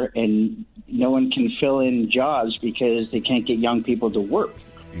anywhere and no one can fill in jobs because they can't get young people to work.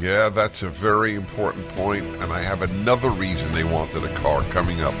 Yeah, that's a very important point, and I have another reason they wanted a car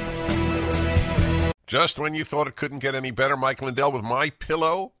coming up. Just when you thought it couldn't get any better, Mike Lindell with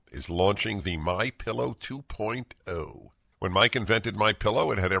MyPillow is launching the MyPillow 2.0. When Mike invented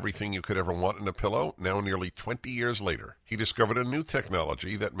MyPillow, it had everything you could ever want in a pillow. Now, nearly 20 years later, he discovered a new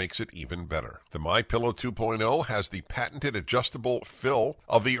technology that makes it even better. The MyPillow 2.0 has the patented adjustable fill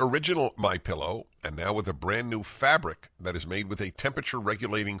of the original MyPillow, and now with a brand new fabric that is made with a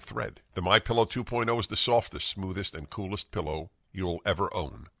temperature-regulating thread. The MyPillow 2.0 is the softest, smoothest, and coolest pillow you'll ever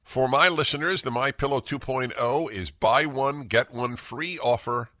own. For my listeners, the MyPillow 2.0 is buy one, get one free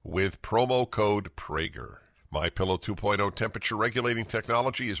offer with promo code Prager. MyPillow 2.0 temperature-regulating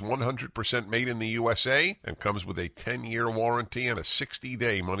technology is 100% made in the USA and comes with a 10-year warranty and a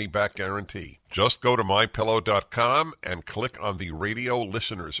 60-day money-back guarantee. Just go to MyPillow.com and click on the radio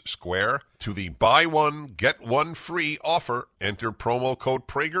listeners square to the buy one, get one free offer. Enter promo code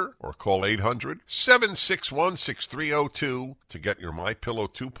Prager or call 800-761-6302 to get your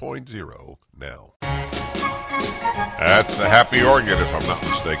MyPillow 2.0 now. That's the happy organ, if I'm not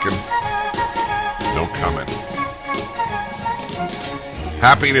mistaken. No comment.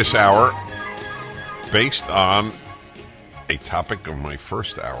 Happiness Hour, based on a topic of my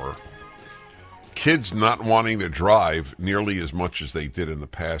first hour, kids not wanting to drive nearly as much as they did in the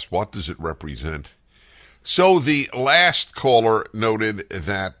past. What does it represent? So the last caller noted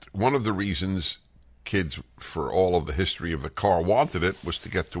that one of the reasons kids, for all of the history of the car, wanted it was to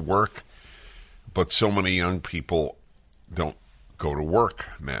get to work, but so many young people don't go to work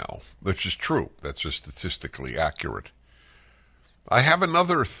now, which is true. That's just statistically accurate. I have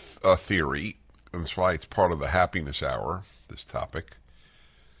another theory, and that's why it's part of the Happiness Hour, this topic,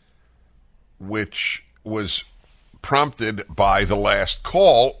 which was prompted by the last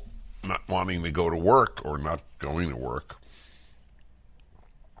call, not wanting to go to work or not going to work,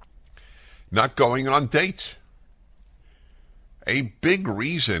 not going on dates. A big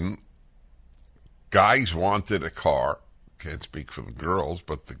reason guys wanted a car, can't speak for the girls,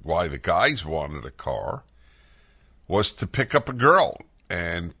 but why the guys wanted a car was to pick up a girl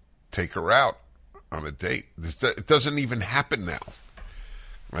and take her out on a date. It doesn't even happen now.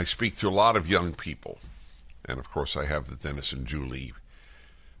 I speak to a lot of young people, and of course I have the Dennis and Julie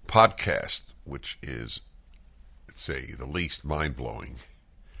podcast, which is, let's say, the least mind-blowing.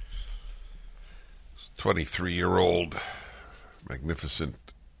 23-year-old magnificent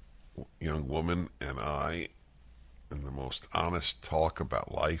young woman and I, and the most honest talk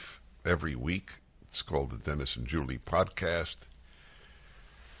about life every week. It's called the Dennis and Julie podcast.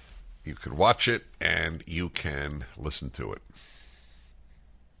 You can watch it and you can listen to it.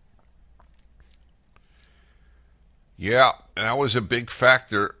 Yeah, that was a big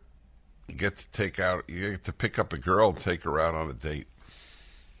factor. You get to pick up a girl and take her out on a date.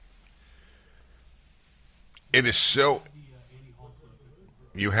 It is so...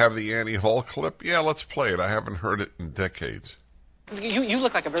 You have the Annie Hall clip? Yeah, let's play it. I haven't heard it in decades. You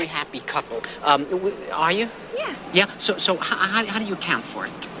look like a very happy couple. Are you? Yeah. Yeah? So how do you account for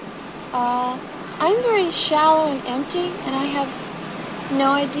it? I'm very shallow and empty, and I have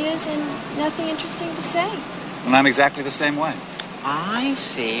no ideas and nothing interesting to say. And I'm exactly the same way. I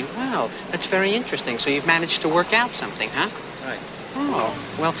see. Well, that's very interesting. So you've managed to work out something, huh? Right. Oh,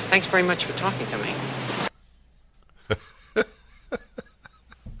 well, thanks very much for talking to me.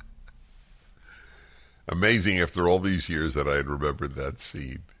 Amazing after all these years that I had remembered that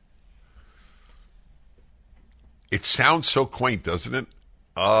scene. It sounds so quaint, doesn't it?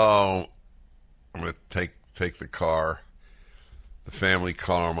 Oh, I'm going to take the car, the family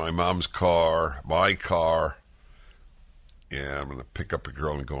car, my mom's car, my car. Yeah, I'm going to pick up a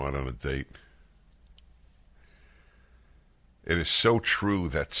girl and go out on a date. It is so true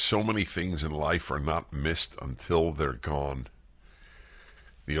that so many things in life are not missed until they're gone.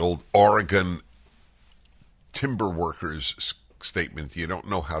 The old Oregon timber workers statement, you don't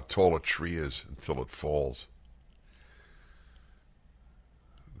know how tall a tree is until it falls.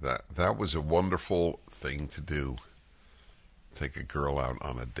 That was a wonderful thing to do. Take a girl out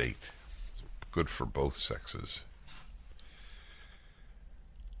on a date. It's good for both sexes.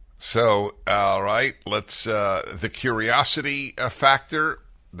 So, all right, let's, the curiosity factor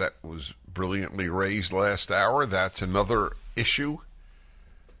that was brilliantly raised last hour, that's another issue.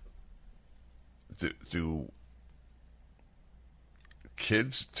 do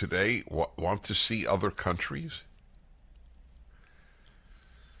kids today want to see other countries?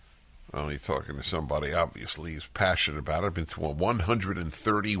 Well, he's talking to somebody, obviously, who's passionate about it. I've been to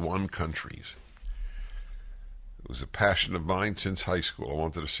 131 countries. It was a passion of mine since high school. I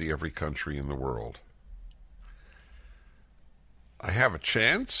wanted to see every country in the world. I have a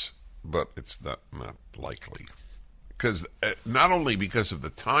chance, but it's not likely. Because not only because of the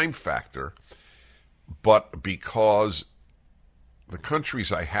time factor, but because the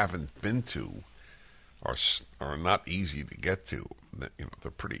countries I haven't been to are not easy to get to. You know,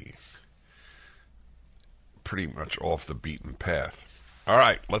 they're pretty much off the beaten path. All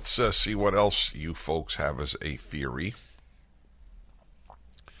right, let's see what else you folks have as a theory.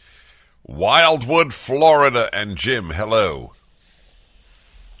 Wildwood, Florida, and Jim, hello.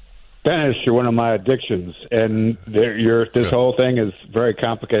 Dennis, you're one of my addictions, and this whole thing is very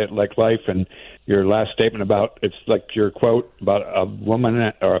complicated, like life. And your last statement about it's like your quote about a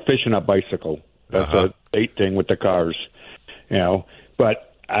woman or a fish on a bicycle. That's a date thing with the cars, you know.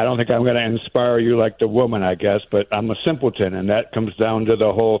 But I don't think I'm going to inspire you like the woman, I guess. But I'm a simpleton, and that comes down to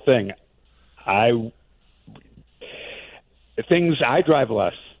the whole thing. I drive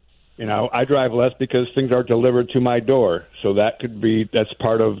less. You know, I drive less because things are delivered to my door. So that's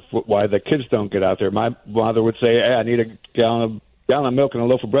part of why the kids don't get out there. My mother would say, hey, I need a gallon of milk and a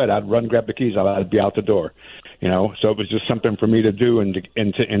loaf of bread. I'd run, grab the keys. I'd be out the door. You know, so it was just something for me to do and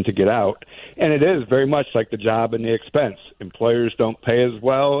to get out. And it is very much like the job and the expense. Employers don't pay as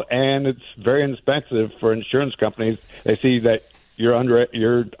well, and it's very expensive for insurance companies. They see that you're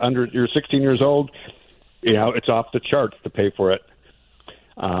 16 years old. You know, it's off the charts to pay for it.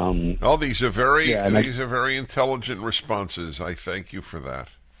 These are very intelligent responses. I thank you for that.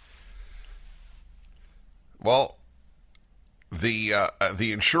 Well, the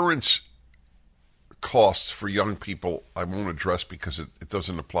insurance costs for young people I won't address because it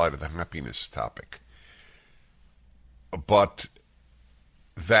doesn't apply to the happiness topic. But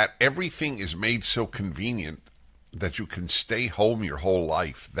that everything is made so convenient that you can stay home your whole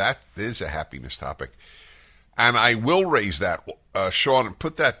life, that is a happiness topic. And I will raise that, Sean, and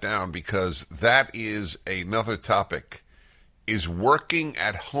put that down because that is another topic, is working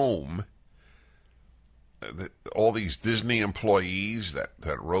at home. All these Disney employees that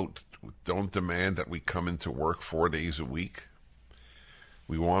wrote, don't demand that we come into work 4 days a week.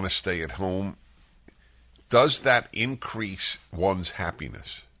 We want to stay at home. Does that increase one's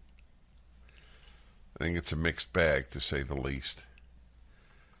happiness? I think it's a mixed bag, to say the least.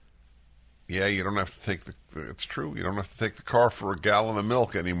 Yeah, you don't have to take it's true, you don't have to take the car for a gallon of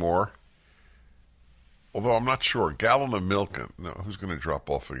milk anymore. Although I'm not sure. A gallon of milk, no, who's going to drop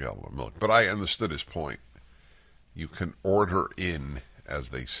off a gallon of milk? But I understood his point. You can order in, as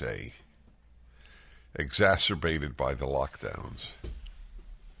they say, exacerbated by the lockdowns.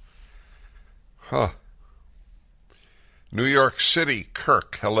 New York City,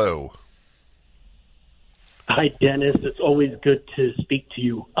 Kirk, hello. Hi, Dennis. It's always good to speak to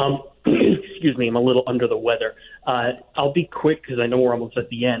you. Excuse me, I'm a little under the weather. I'll be quick because I know we're almost at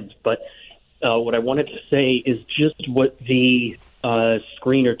the end. But what I wanted to say is just what the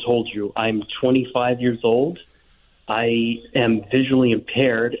screener told you. I'm 25 years old. I am visually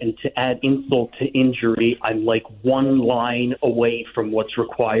impaired, and to add insult to injury, I'm like one line away from what's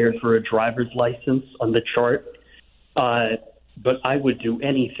required for a driver's license on the chart. But I would do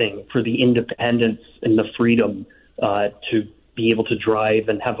anything for the independence and the freedom to be able to drive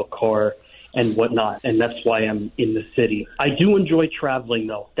and have a car and whatnot, and that's why I'm in the city. I do enjoy traveling,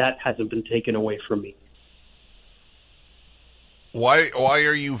 though. That hasn't been taken away from me. Why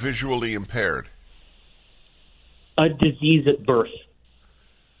are you visually impaired? A disease at birth.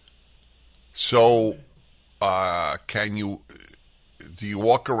 So, do you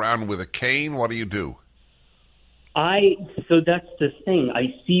walk around with a cane? What do you do? So that's the thing.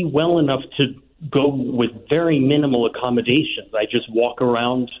 I see well enough to go with very minimal accommodations. I just walk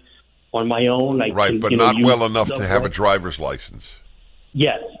around on my own. But not well enough to have a driver's license.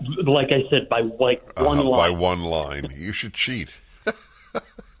 Yes, like I said, by one line. By one line. You should cheat.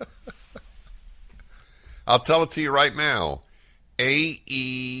 I'll tell it to you right now.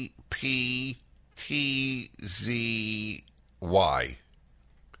 AEPTZY.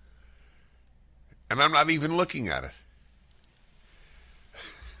 And I'm not even looking at it.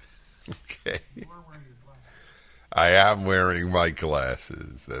 Okay. I am wearing my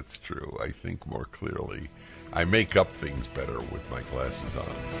glasses. That's true. I think more clearly. I make up things better with my glasses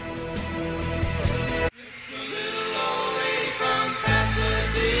on. It's the little old lady from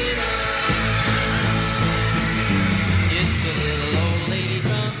Pasadena. It's a little old lady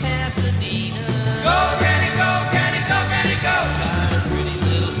from Pasadena.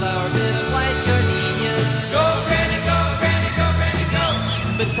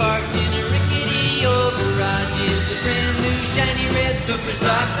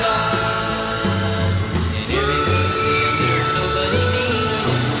 shotgun. And everyone's in there, nobody needs.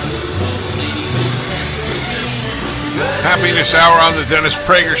 Happiness Hour on the Dennis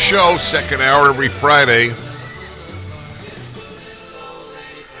Prager Show, second hour every Friday.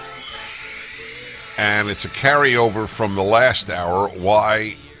 And it's a carryover from the last hour,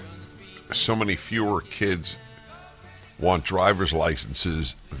 why so many fewer kids want driver's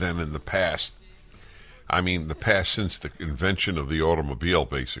licenses than in the past. I mean, the past since the invention of the automobile,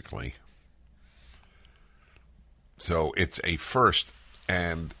 basically. So it's a first,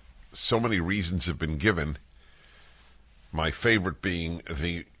 and so many reasons have been given. My favorite being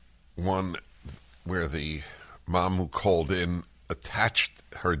the one where the mom who called in attached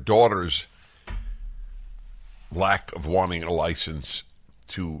her daughter's lack of wanting a license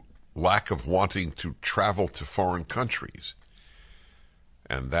to lack of wanting to travel to foreign countries.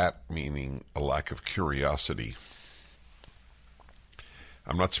 And that meaning a lack of curiosity.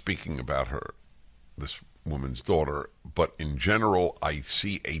 I'm not speaking about her, this woman's daughter, but in general, I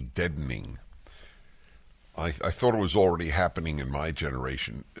see a deadening. I thought it was already happening in my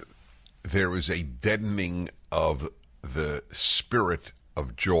generation. There is a deadening of the spirit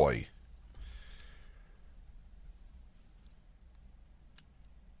of joy.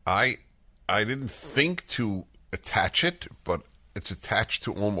 I didn't think to attach it, but it's attached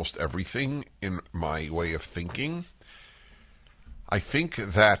to almost everything in my way of thinking. I think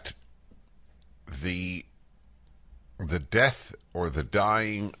that the death or the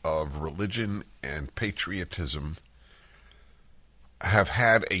dying of religion and patriotism have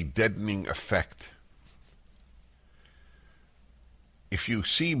had a deadening effect. If you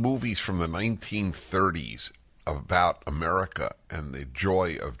see movies from the 1930s about America and the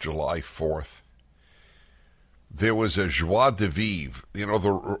joy of July 4th, there was a joie de vivre. You know,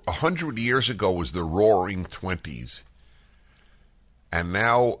 100 years ago was the Roaring Twenties, and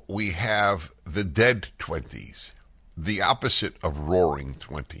now we have the Dead Twenties, the opposite of Roaring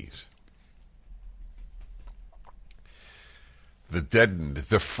Twenties. The deadened,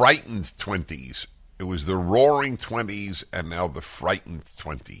 the frightened 20s. It was the Roaring 20s and now the frightened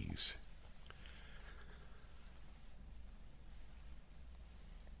 20s.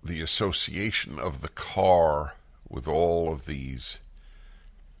 The association of the car with all of these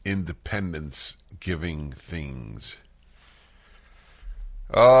independence-giving things.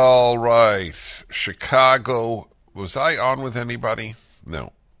 All right. Chicago. Was I on with anybody?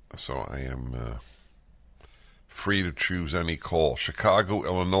 No. So I am free to choose any call. Chicago,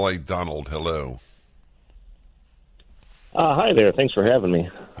 Illinois. Donald, hello. Hi there. Thanks for having me.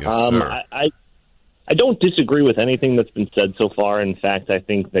 Yes, sir. I don't disagree with anything that's been said so far. In fact, I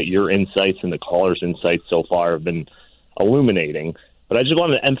think that your insights and the callers' insights so far have been illuminating. But I just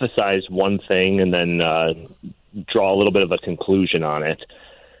wanted to emphasize one thing and then draw a little bit of a conclusion on it.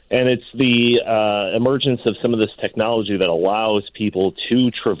 And it's the emergence of some of this technology that allows people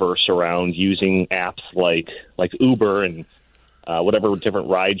to traverse around using apps like Uber and whatever different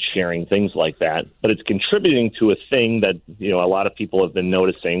ride-sharing, things like that. But it's contributing to a thing that, a lot of people have been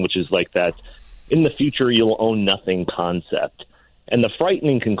noticing, which is like that in the future you'll own nothing concept. And the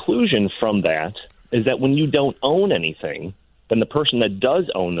frightening conclusion from that is that when you don't own anything, then the person that does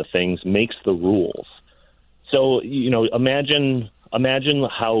own the things makes the rules. So, imagine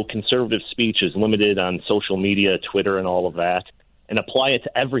how conservative speech is limited on social media, Twitter, and all of that, and apply it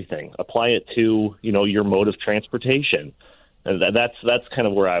to everything. Apply it to, your mode of transportation. And that's kind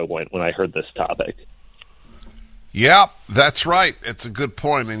of where I went when I heard this topic. Yeah, that's right. It's a good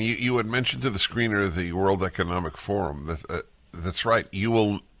point. And you had mentioned to the screener of the World Economic Forum. That's right. You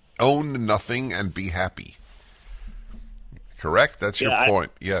will own nothing and be happy. Correct? That's your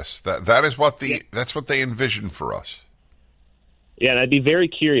point. Yes. That is what that's what they envision for us. Yeah, and I'd be very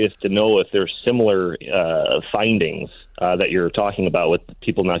curious to know if there's similar findings that you're talking about with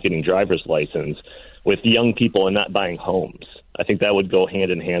people not getting driver's license, with young people and not buying homes. I think that would go hand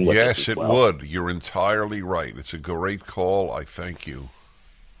in hand with yes, it well. Would. You're entirely right. It's a great call. I thank you.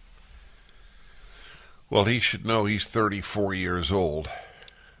 Well, he should know he's 34 years old.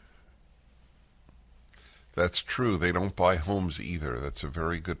 That's true. They don't buy homes either. That's a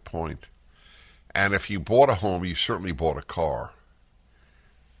very good point. And if you bought a home, you certainly bought a car.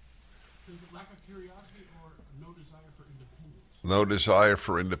 Is it lack of curiosity or no desire for independence? No desire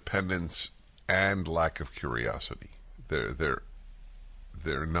for independence and lack of curiosity.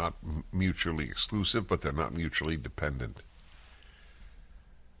 They're not mutually exclusive, but they're not mutually dependent.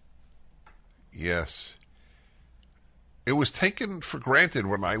 Yes. It was taken for granted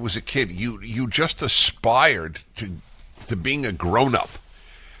when I was a kid. You just aspired to being a grown-up.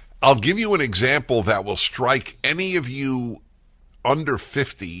 I'll give you an example that will strike any of you under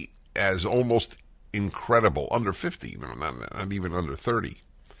 50 as almost incredible. Under 50, no, not even under 30.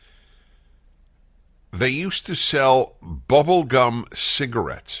 They used to sell bubblegum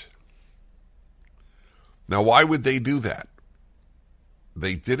cigarettes. Now, why would they do that?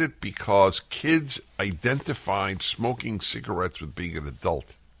 They did it because kids identified smoking cigarettes with being an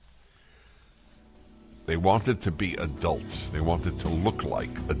adult. They wanted to be adults. They wanted to look like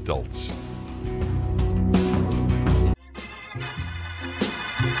adults.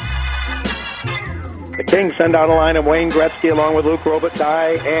 The Kings send out a line of Wayne Gretzky along with Luc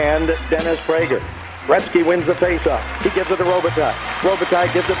Robitaille and Dennis Prager. Gretzky wins the faceoff. He gives it to Robitaille.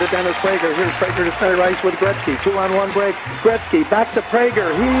 Robitaille gives it to Dennis Prager. Here's Prager to center ice with Gretzky. 2-on-1 break. Gretzky back to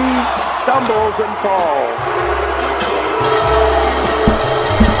Prager. He stumbles and falls.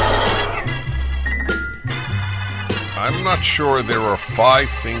 I'm not sure there are 5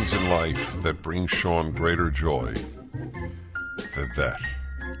 things in life that bring Sean greater joy than that.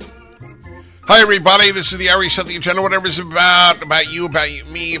 Hi, everybody. This is the Ari Sunday Agenda. Whatever it's about you,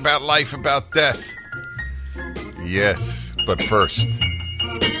 me, about life, about death. Yes, but first.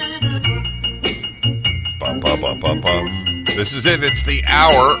 Bum, bum, bum, bum, bum. This is it. It's the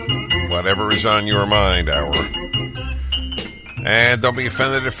hour. Whatever is on your mind hour. And don't be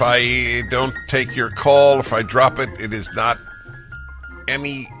offended if I don't take your call. If I drop it, it is not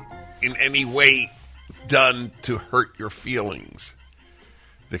in any way done to hurt your feelings.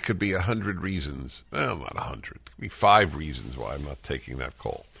 There could be 100 reasons. Well, not 100. There could be 5 reasons why I'm not taking that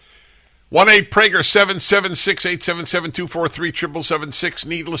call. 1-8-PRAGER 776-877-243-7776.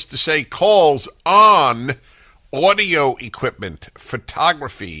 Needless to say, calls on audio equipment,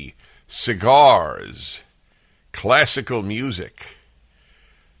 photography, cigars, classical music,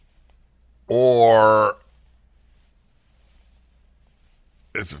 or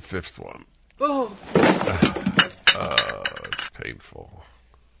it's a 5th one. Oh. It's painful.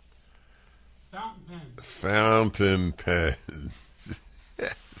 Fountain pens.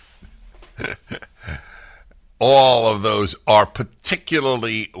 All of those are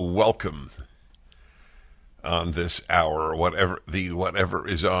particularly welcome on this hour, whatever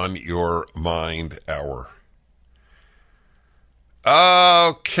is on your mind hour.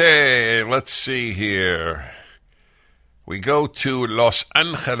 Okay, let's see here. We go to Los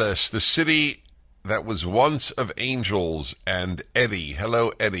Angeles, the city that was once of angels, and Eddie.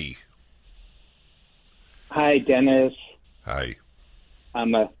 Hello, Eddie. Hi, Dennis. Hi.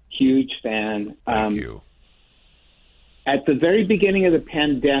 I'm a huge fan. Thank you. At the very beginning of the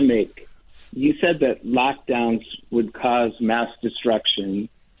pandemic, you said that lockdowns would cause mass destruction,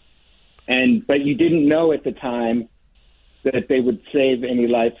 but you didn't know at the time that they would save any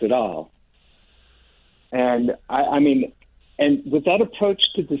lives at all. And I mean, and was that approach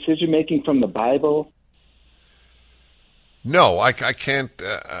to decision making from the Bible? No, I can't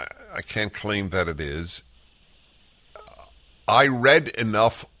claim that it is. I read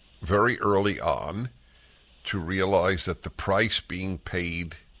enough very early on to realize that the price being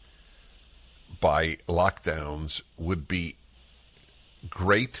paid by lockdowns would be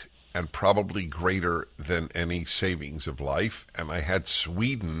great and probably greater than any savings of life. And I had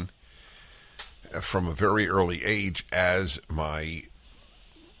Sweden from a very early age as my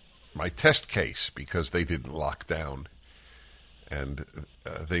test case because they didn't lock down. And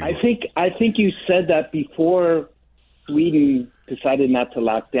I think you said that before Sweden decided not to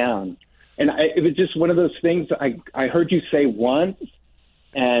lock down. And it was just one of those things I heard you say once,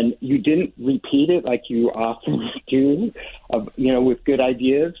 and you didn't repeat it like you often do, with good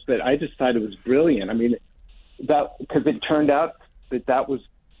ideas. But I just thought it was brilliant. I mean, because it turned out that was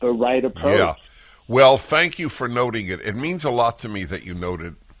the right approach. Yeah. Well, thank you for noting it. It means a lot to me that you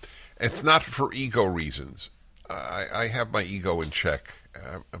noted. It's not for ego reasons. I have my ego in check.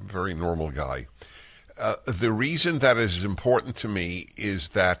 I'm a very normal guy. The reason that is important to me is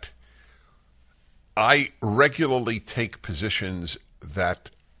that I regularly take positions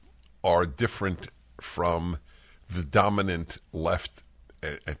that are different from the dominant left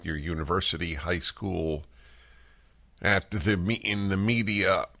at your university, high school, in the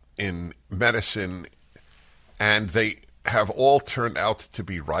media, in medicine, and they have all turned out to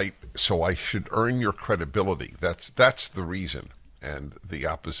be right, so I should earn your credibility. That's the reason. And the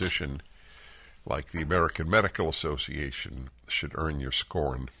opposition, like the American Medical Association, should earn your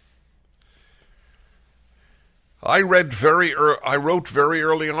scorn. I wrote very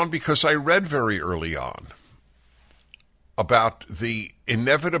early on because I read very early on about the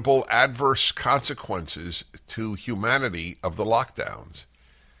inevitable adverse consequences to humanity of the lockdowns.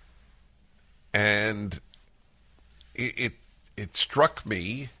 And it struck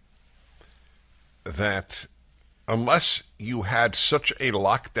me that unless you had such a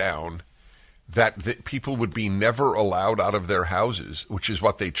lockdown that people would be never allowed out of their houses, which is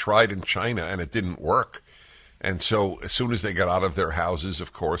what they tried in China, and it didn't work. And so as soon as they got out of their houses,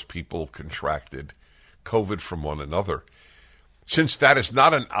 of course, people contracted COVID from one another. Since that is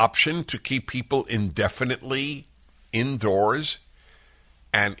not an option to keep people indefinitely indoors,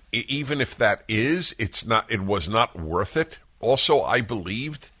 and even if that is, it was not worth it. Also, I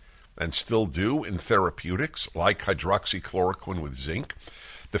believed, and still do, in therapeutics like hydroxychloroquine with zinc.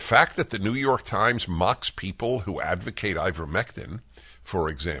 The fact that the New York Times mocks people who advocate ivermectin, for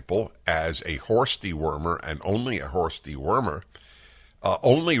example, as a horse dewormer and only a horse dewormer,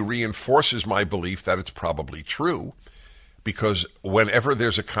 only reinforces my belief that it's probably true, because whenever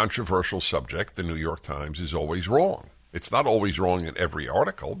there's a controversial subject, the New York Times is always wrong. It's not always wrong in every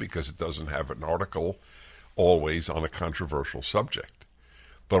article, because it doesn't have an article always on a controversial subject.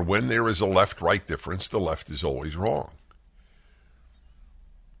 But when there is a left-right difference, the left is always wrong.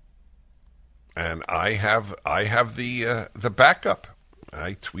 And I have the backup.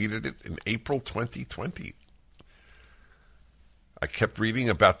 I tweeted it in April 2020. I kept reading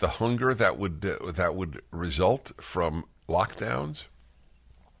about the hunger that would result from lockdowns,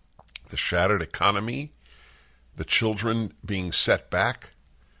 the shattered economy, the children being set back.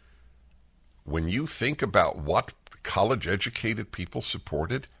 When you think about what college-educated people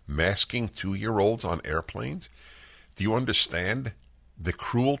supported, masking 2-year-olds on airplanes, do you understand the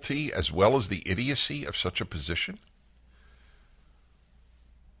cruelty as well as the idiocy of such a position?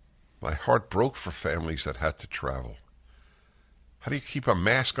 My heart broke for families that had to travel. How do you keep a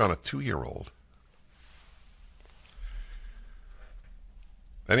mask on a 2-year-old?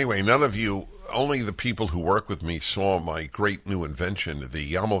 Anyway, none of you, only the people who work with me saw my great new invention,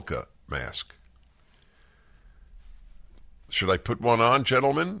 the Yarmulke mask. Should I put one on,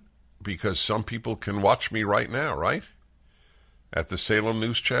 gentlemen? Because some people can watch me right now, right? At the Salem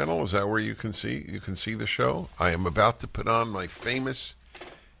News Channel, is that where you can see the show? I am about to put on my famous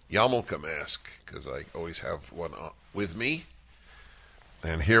Yarmulke mask, because I always have one with me.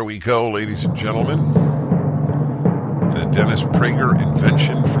 And here we go, ladies and gentlemen. The Dennis Prager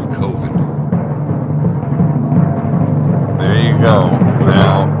invention from COVID. There you go.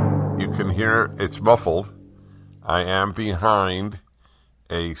 Now, you can hear it's muffled. I am behind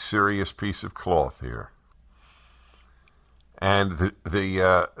a serious piece of cloth here. And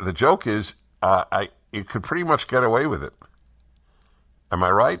the joke is, you could pretty much get away with it. Am I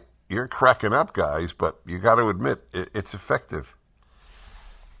right? You're cracking up, guys, but you got to admit, it's effective.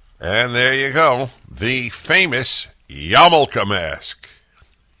 And there you go, the famous Yarmulke mask.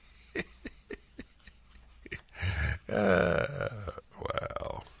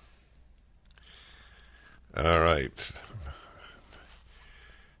 Wow. All right.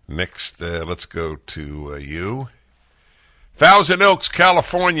 Next, let's go to you. Thousand Oaks,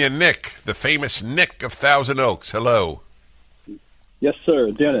 California, Nick, the famous Nick of Thousand Oaks. Hello. Yes, sir.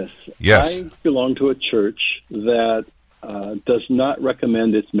 Dennis. Yes. I belong to a church that does not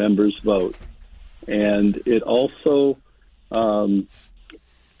recommend its members vote. And it also,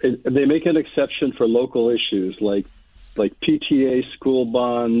 they make an exception for local issues like PTA, school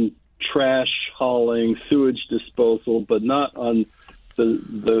bond, trash hauling, sewage disposal, but not on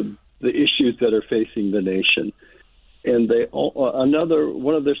the issues that are facing the nation. And one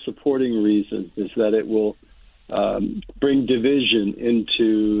of their supporting reasons is that it will bring division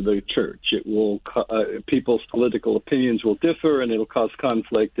into the church. It will people's political opinions will differ, and it'll cause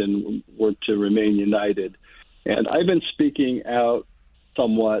conflict, and we're to remain united. And I've been speaking out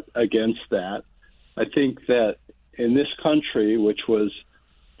somewhat against that. I think that in this country, which was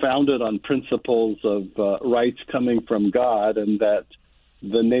founded on principles of rights coming from God, and that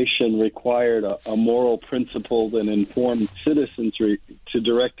the nation required a moral, principled, and informed citizenry to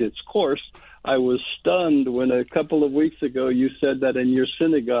direct its course, I was stunned when a couple of weeks ago you said that in your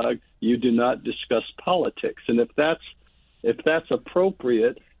synagogue you do not discuss politics. And if that's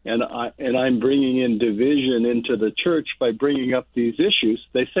appropriate, and I'm bringing in division into the church by bringing up these issues,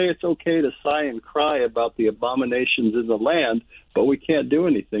 they say it's okay to sigh and cry about the abominations in the land, but we can't do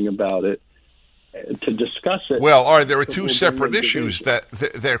anything about it to discuss it. Well, all right, there are two separate issues that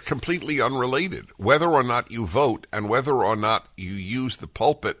they're completely unrelated. Whether or not you vote and whether or not you use the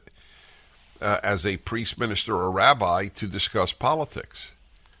pulpit as a priest, minister, or rabbi to discuss politics.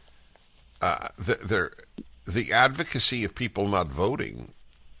 The advocacy of people not voting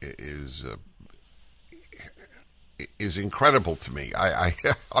is incredible to me. I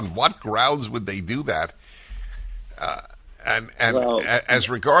on what grounds would they do that? And well, as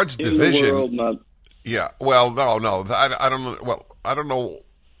regards division, the world, not... yeah. Well, no, I don't know. Well, I don't know.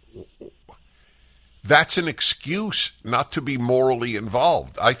 that's an excuse not to be morally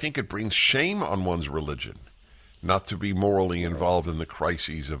involved. I think it brings shame on one's religion not to be morally involved in the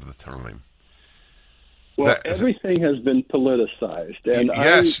crises of the time. Well, everything has been politicized, and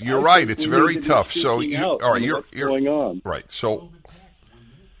yes, you're right. It's very need to be tough. So, speaking all out right, on what's going on. Right. So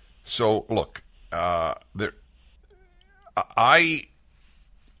look, there.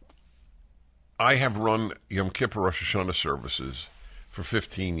 I have run Yom Kippur Rosh Hashanah services for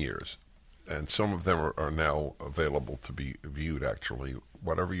 15 years, and some of them are now available to be viewed, actually.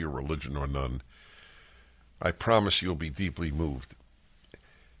 Whatever your religion or none, I promise you'll be deeply moved.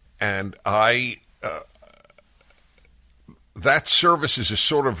 And that service is a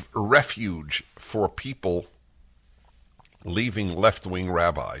sort of refuge for people leaving left-wing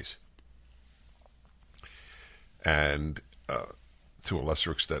rabbis and, to a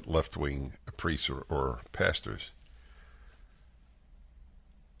lesser extent, left-wing priests or pastors.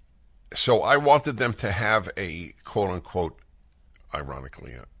 So I wanted them to have a quote-unquote,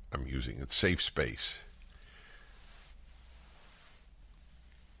 ironically, I'm using it, safe space.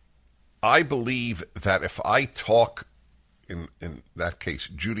 I believe that if I talk, in that case,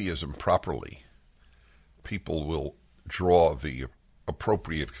 Judaism properly, people will draw the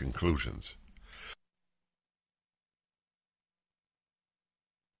appropriate conclusions.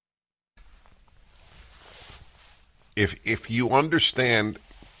 If you understand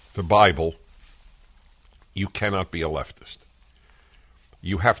the Bible, you cannot be a leftist.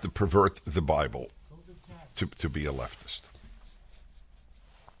 You have to pervert the Bible to be a leftist.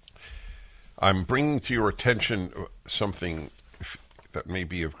 I'm bringing to your attention something that may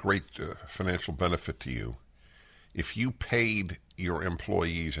be of great financial benefit to you. If you paid your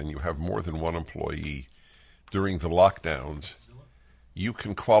employees, and you have more than one employee, during the lockdowns, you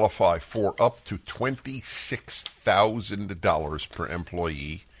can qualify for up to $26,000 per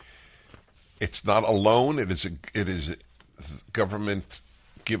employee. It's not a loan. It is government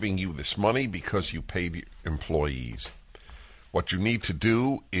giving you this money because you paid employees. What you need to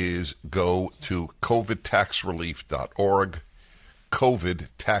do is go to covidtaxrelief.org,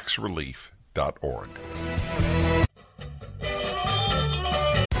 covidtaxrelief.org.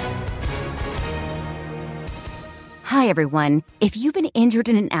 Hi, everyone. If you've been injured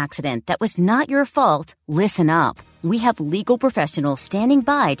in an accident that was not your fault, listen up. We have legal professionals standing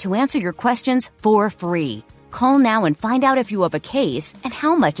by to answer your questions for free. Call now and find out if you have a case and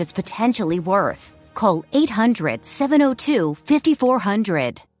how much it's potentially worth. Call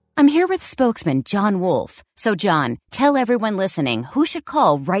 800-702-5400. I'm here with spokesman John Wolf. So, John, tell everyone listening who should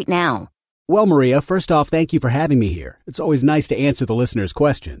call right now. Well, Maria, first off, thank you for having me here. It's always nice to answer the listeners'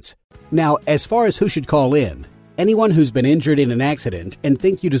 questions. Now, as far as who should call in, anyone who's been injured in an accident and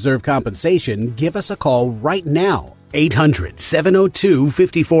think you deserve compensation, give us a call right now.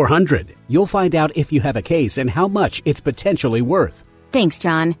 800-702-5400. You'll find out if you have a case and how much it's potentially worth. Thanks,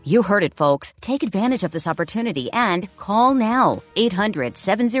 John. You heard it, folks. Take advantage of this opportunity and call now.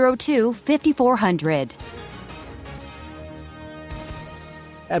 800-702-5400.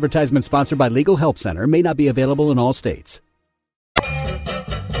 Advertisement sponsored by Legal Help Center. May not be available in all states.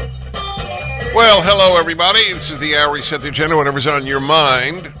 Well, hello, everybody. This is the hour we set the agenda, whatever's on your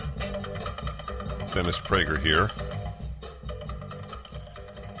mind. Dennis Prager here.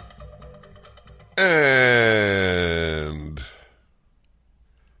 And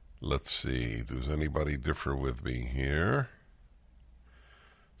let's see, does anybody differ with me here?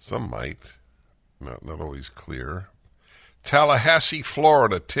 Some might. Not always clear. Tallahassee,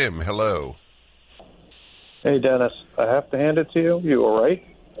 Florida. Tim, hello. Hey, Dennis. I have to hand it to you. You were right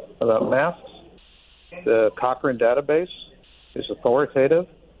about masks. The Cochrane database is authoritative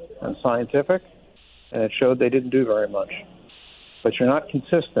and scientific, and it showed they didn't do very much. But you're not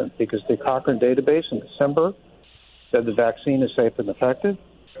consistent, because the Cochrane database in December said the vaccine is safe and effective,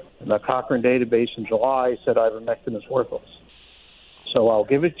 and the Cochrane database in July said ivermectin is worthless. So I'll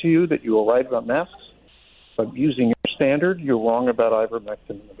give it to you that you were right about masks, but using your standard, you're wrong about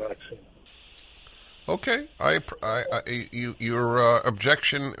ivermectin and the vaccine. Okay, your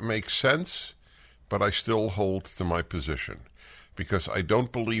objection makes sense, but I still hold to my position, because I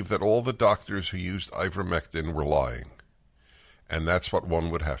don't believe that all the doctors who used ivermectin were lying. And that's what one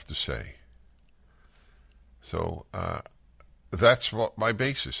would have to say. So that's what my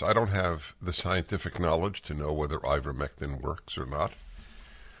basis. I don't have the scientific knowledge to know whether ivermectin works or not.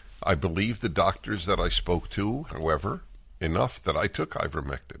 I believe the doctors that I spoke to, however, enough that I took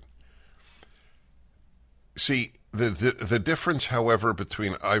ivermectin. See, the difference, however,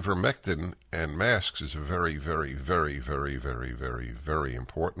 between ivermectin and masks is a very, very, very, very, very, very, very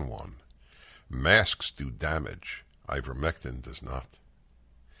important one. Masks do damage. Ivermectin does not.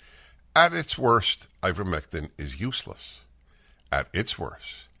 At its worst, ivermectin is useless. At its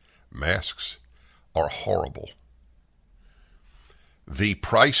worst, masks are horrible. The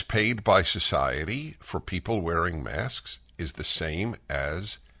price paid by society for people wearing masks is the same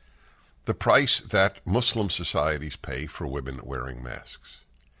as the price that Muslim societies pay for women wearing masks.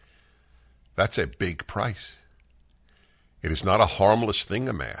 That's a big price. It is not a harmless thing,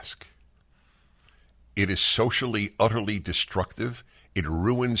 a mask. It is socially, utterly destructive. It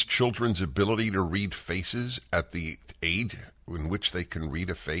ruins children's ability to read faces at the age in which they can read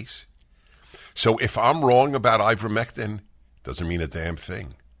a face. So if I'm wrong about ivermectin, doesn't mean a damn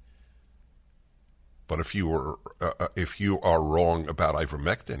thing. But if you are wrong about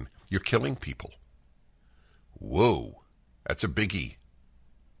ivermectin, you're killing people. Whoa, that's a biggie.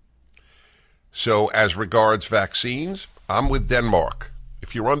 So as regards vaccines, I'm with Denmark.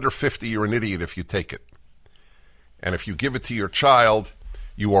 If you're under 50, you're an idiot if you take it. And if you give it to your child,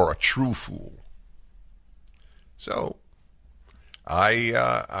 you are a true fool. So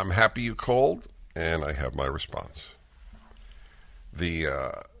I'm happy you called, and I have my response.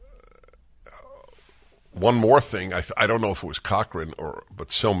 The one more thing, I don't know if it was Cochrane,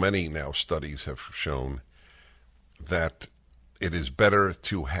 but so many now studies have shown that it is better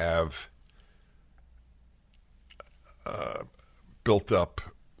to have built up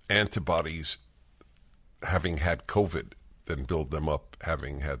antibodies having had COVID than build them up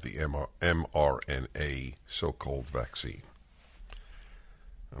having had the mRNA so-called vaccine.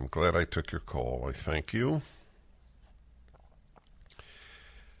 I'm glad I took your call. I thank you.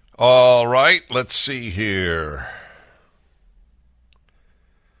 All right, let's see here.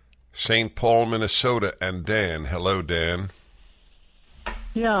 St. Paul, Minnesota, and Dan. Hello, Dan.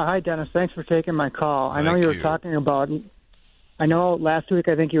 Yeah, hi, Dennis. Thanks for taking my call. Thank I know you were you. talking about, I know last week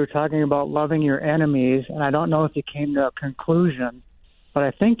I think you were talking about loving your enemies, and I don't know if you came to a conclusion, but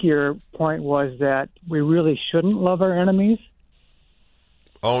I think your point was that we really shouldn't love our enemies.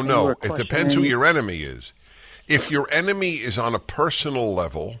 Oh, no. It questioning- depends who your enemy is. If your enemy is on a personal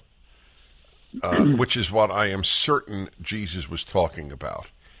level, which is what I am certain Jesus was talking about,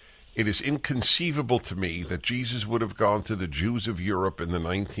 it is inconceivable to me that Jesus would have gone to the Jews of Europe in the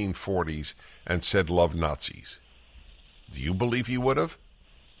 1940s and said, love Nazis. Do you believe he would have?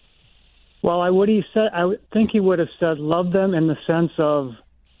 Well, I think he would have said love them in the sense of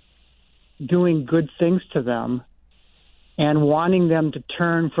doing good things to them and wanting them to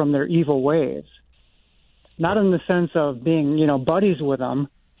turn from their evil ways. Not in the sense of being, buddies with them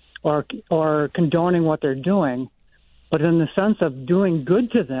or condoning what they're doing, but in the sense of doing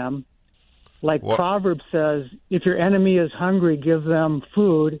good to them. Like Proverbs says, if your enemy is hungry, give them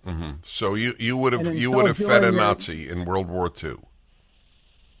food. Mm-hmm. So you would have fed a Nazi in World War II,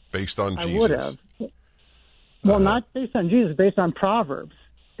 based on Jesus. I would have. Well, not based on Jesus, based on Proverbs.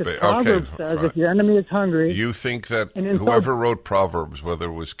 Because Proverbs says, if your enemy is hungry... You think that whoever wrote Proverbs, whether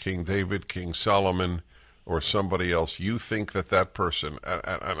it was King David, King Solomon, or somebody else, you think that person,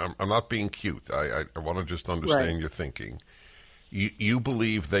 and I'm not being cute, I want to just understand your thinking. You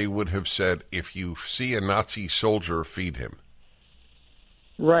believe they would have said, if you see a Nazi soldier, feed him.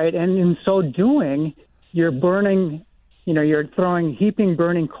 Right, and in so doing, you're burning, you're heaping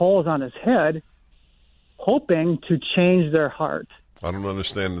burning coals on his head, hoping to change their heart. I don't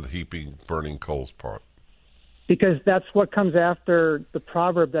understand the heaping burning coals part. Because that's what comes after the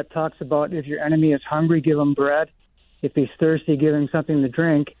proverb that talks about if your enemy is hungry, give him bread. If he's thirsty, give him something to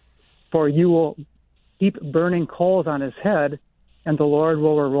drink. For you will heap burning coals on his head, and the Lord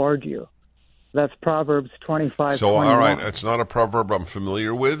will reward you. That's Proverbs 25:21. So, all right, it's not a proverb I'm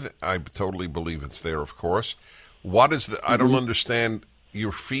familiar with. I totally believe it's there, of course. What is I don't understand.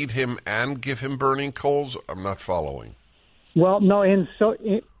 You feed him and give him burning coals? I'm not following. Well, no,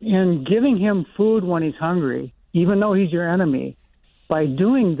 in giving him food when he's hungry, even though he's your enemy, by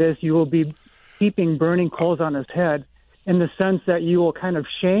doing this, you will be heaping burning coals on his head in the sense that you will kind of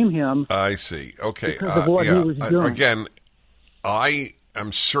shame him. I see. Okay. Because of what he was doing. Again, I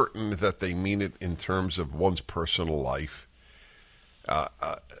am certain that they mean it in terms of one's personal life. Are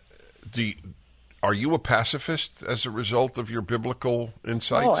you a pacifist as a result of your biblical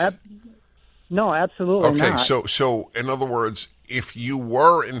insights? No, absolutely not. Okay, so in other words, if you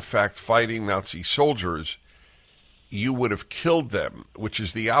were in fact fighting Nazi soldiers, you would have killed them, which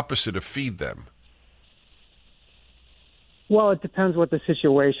is the opposite of feed them. Well, it depends what the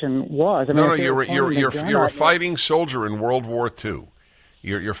situation was. You're a fighting soldier in World War II.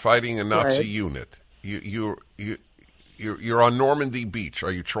 You're fighting a Nazi unit. You're on Normandy Beach.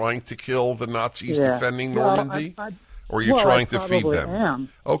 Are you trying to kill the Nazis defending Normandy? Or are you trying to feed them? Am.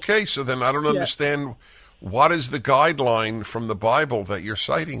 Okay, so then I don't understand what is the guideline from the Bible that you're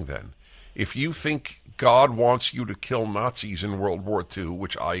citing then. If you think God wants you to kill Nazis in World War II,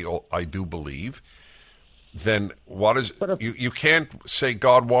 which I do believe, then what is you can't say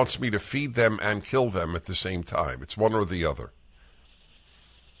God wants me to feed them and kill them at the same time. It's one or the other.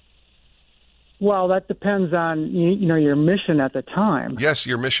 Well, that depends on your mission at the time. Yes,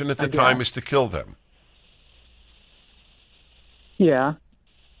 your mission at the time is to kill them. Yeah.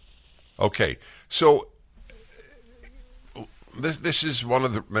 Okay, so this is one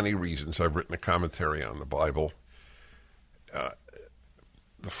of the many reasons I've written a commentary on the Bible. The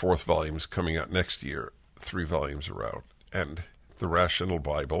 4th volume is coming out next year. 3 volumes are out. And the Rational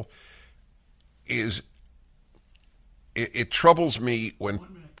Bible is... It troubles me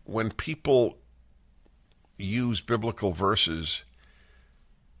when people use biblical verses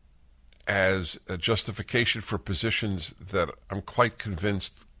as a justification for positions that I'm quite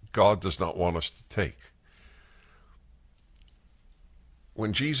convinced God does not want us to take.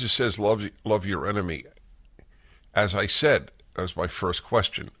 When Jesus says, love your enemy, as I said, as my first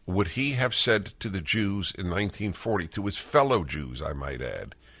question, would he have said to the Jews in 1940, to his fellow Jews, I might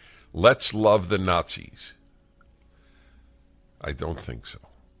add, let's love the Nazis? I don't think so.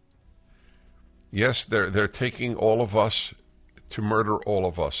 Yes, they're taking all of us to murder all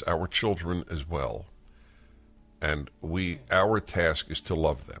of us, our children as well. And our task is to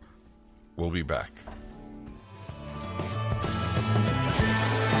love them. We'll be back.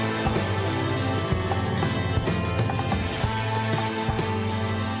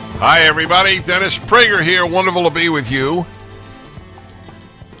 Hi, everybody. Dennis Prager here. Wonderful to be with you.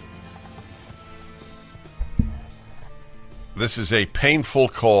 This is a painful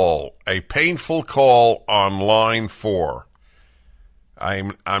call on line 4.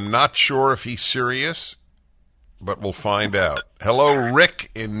 I'm not sure if he's serious, but we'll find out. Hello,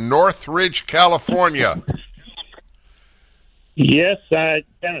 Rick in Northridge, California. Yes,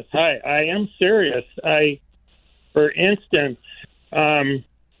 Dennis. Hi, I am serious. For instance,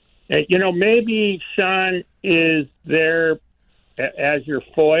 maybe Sean is there as your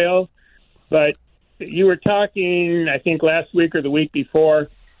foil, but you were talking, I think last week or the week before,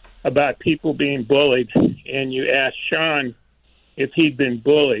 about people being bullied, and you asked Sean if he'd been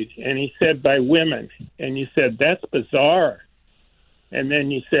bullied, and he said by women, and you said, that's bizarre. And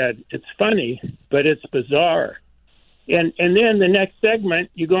then you said, it's funny, but it's bizarre. And then the next segment,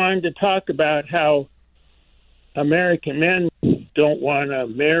 you go on to talk about how American men don't want to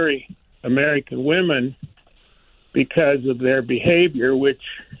marry American women because of their behavior, which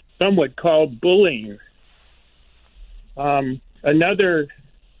some would call bullying. Another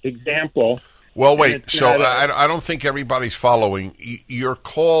example. Well, wait. So I don't think everybody's following. Your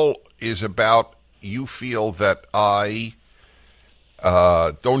call is about you feel that I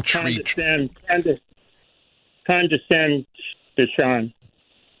don't treat... Condescend to Sean.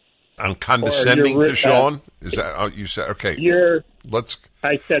 I'm condescending to Sean? Is that you said? Okay.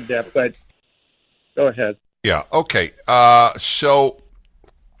 I said that, but go ahead. Yeah, okay. So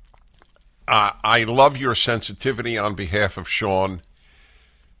I love your sensitivity on behalf of Sean.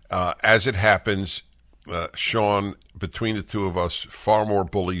 As it happens, Sean, between the two of us, far more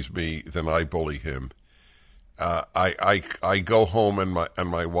bullies me than I bully him. I go home and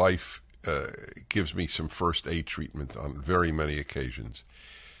my wife gives me some first aid treatment on very many occasions.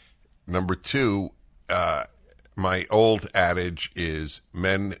 Number 2, my old adage is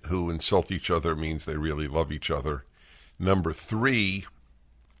men who insult each other means they really love each other. Number 3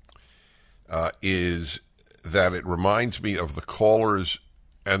 is that it reminds me of the callers,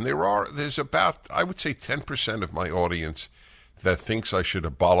 and there's about, I would say, 10% of my audience that thinks I should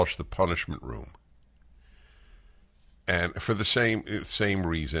abolish the punishment room. And for the same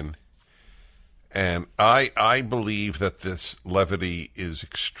reason. And I believe that this levity is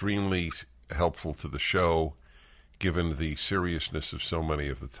extremely helpful to the show, given the seriousness of so many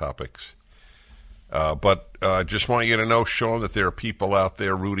of the topics. But I just want you to know, Sean, that there are people out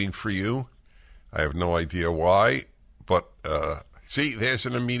there rooting for you. I have no idea why, but see, there's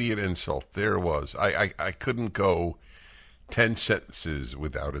an immediate insult. There it was. I couldn't go 10 sentences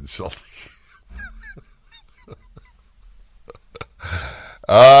without insulting.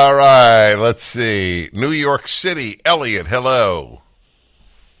 All right, let's see. New York City, Elliot, hello.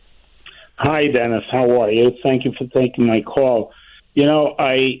 Hi, Dennis. How are you? Thank you for taking my call.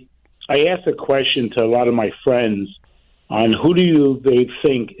 I asked a question to a lot of my friends on who they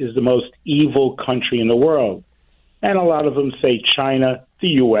think is the most evil country in the world. And a lot of them say China, the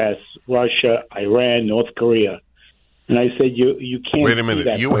U.S., Russia, Iran, North Korea. And I said, you can't. Wait a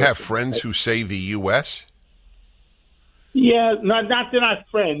minute. You have friends who say the U.S.? Yeah, they're not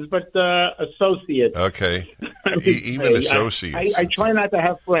friends, but associates. Okay. Even associates. I try not to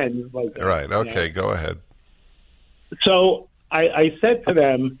have friends like that. Right. Okay, go ahead. So I said to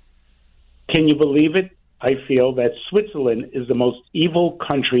them, can you believe it? I feel that Switzerland is the most evil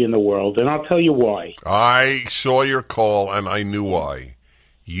country in the world, and I'll tell you why. I saw your call, and I knew why.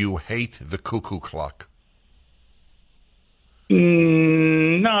 You hate the cuckoo clock.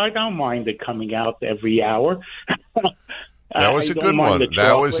 No, I don't mind it coming out every hour. That was a good one.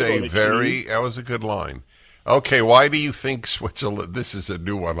 That was a good line. Okay, why do you think Switzerland, this is a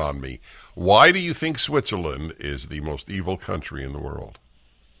new one on me. Why do you think Switzerland is the most evil country in the world?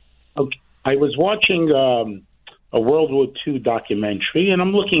 Okay. I was watching a World War II documentary, and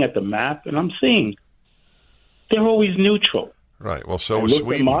I'm looking at the map, and I'm seeing they're always neutral. Right. Well, so is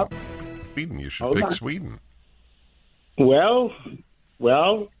Sweden. Sweden, you should pick Sweden. Well,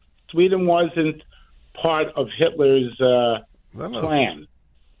 Sweden wasn't part of Hitler's plan.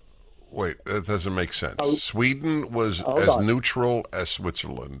 Wait, that doesn't make sense. Sweden was as neutral as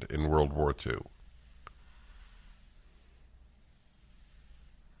Switzerland in World War II.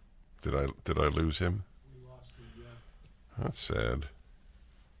 Did I lose him? We lost him, yeah. That's sad.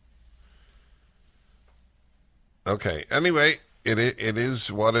 Okay. Anyway, it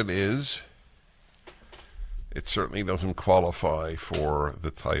is what it is. It certainly doesn't qualify for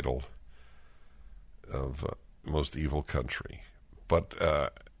the title of most evil country, but I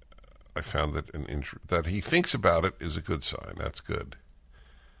found that that he thinks about it is a good sign. That's good.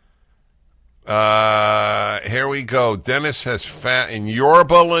 Here we go. Dennis has in your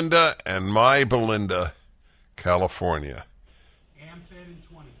Belinda and my Belinda, California. AmFed in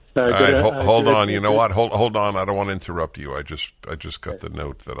 20. All right, hold on. You know what? Hold on. I don't want to interrupt you. I just got the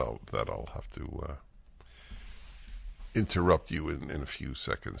note that I'll have to interrupt you in a few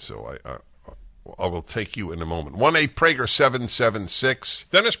seconds. So I will take you in a moment. 1-8-Prager-776.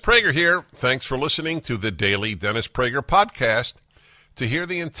 Dennis Prager here. Thanks for listening to the Daily Dennis Prager Podcast. To hear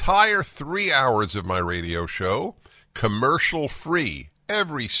the entire 3 hours of my radio show, commercial-free,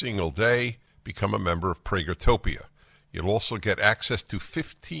 every single day, become a member of Pragertopia. You'll also get access to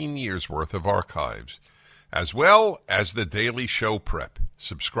 15 years' worth of archives, as well as the daily show prep.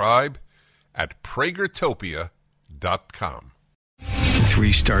 Subscribe at Pragertopia.com.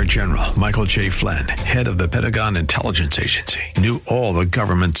 3-star General Michael J. Flynn, head of the Pentagon Intelligence Agency, knew all the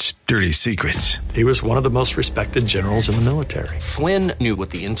government's dirty secrets. He was one of the most respected generals in the military. Flynn knew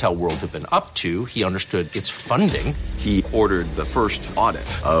what the intel world had been up to. He understood its funding. He ordered the first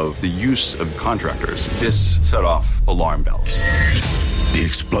audit of the use of contractors. This set off alarm bells. The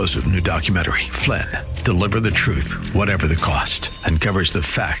explosive new documentary, Flynn, Deliver the Truth, Whatever the Cost, uncovers the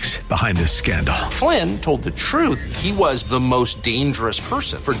facts behind this scandal. Flynn told the truth. He was the most dangerous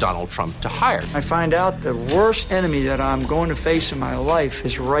person for Donald Trump to hire. I find out the worst enemy that I'm going to face in my life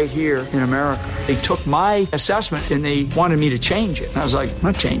is right here in America. They took my assessment and they wanted me to change it. And I was like, I'm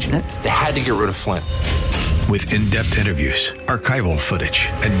not changing it. They had to get rid of Flynn. With in-depth interviews, archival footage,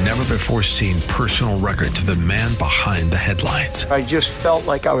 and never-before-seen personal records of the man behind the headlines. I just felt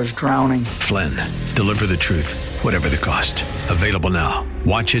like I was drowning. Flynn, Deliver the Truth, Whatever the Cost. Available now.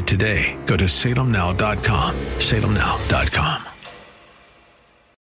 Watch it today. Go to salemnow.com. salemnow.com.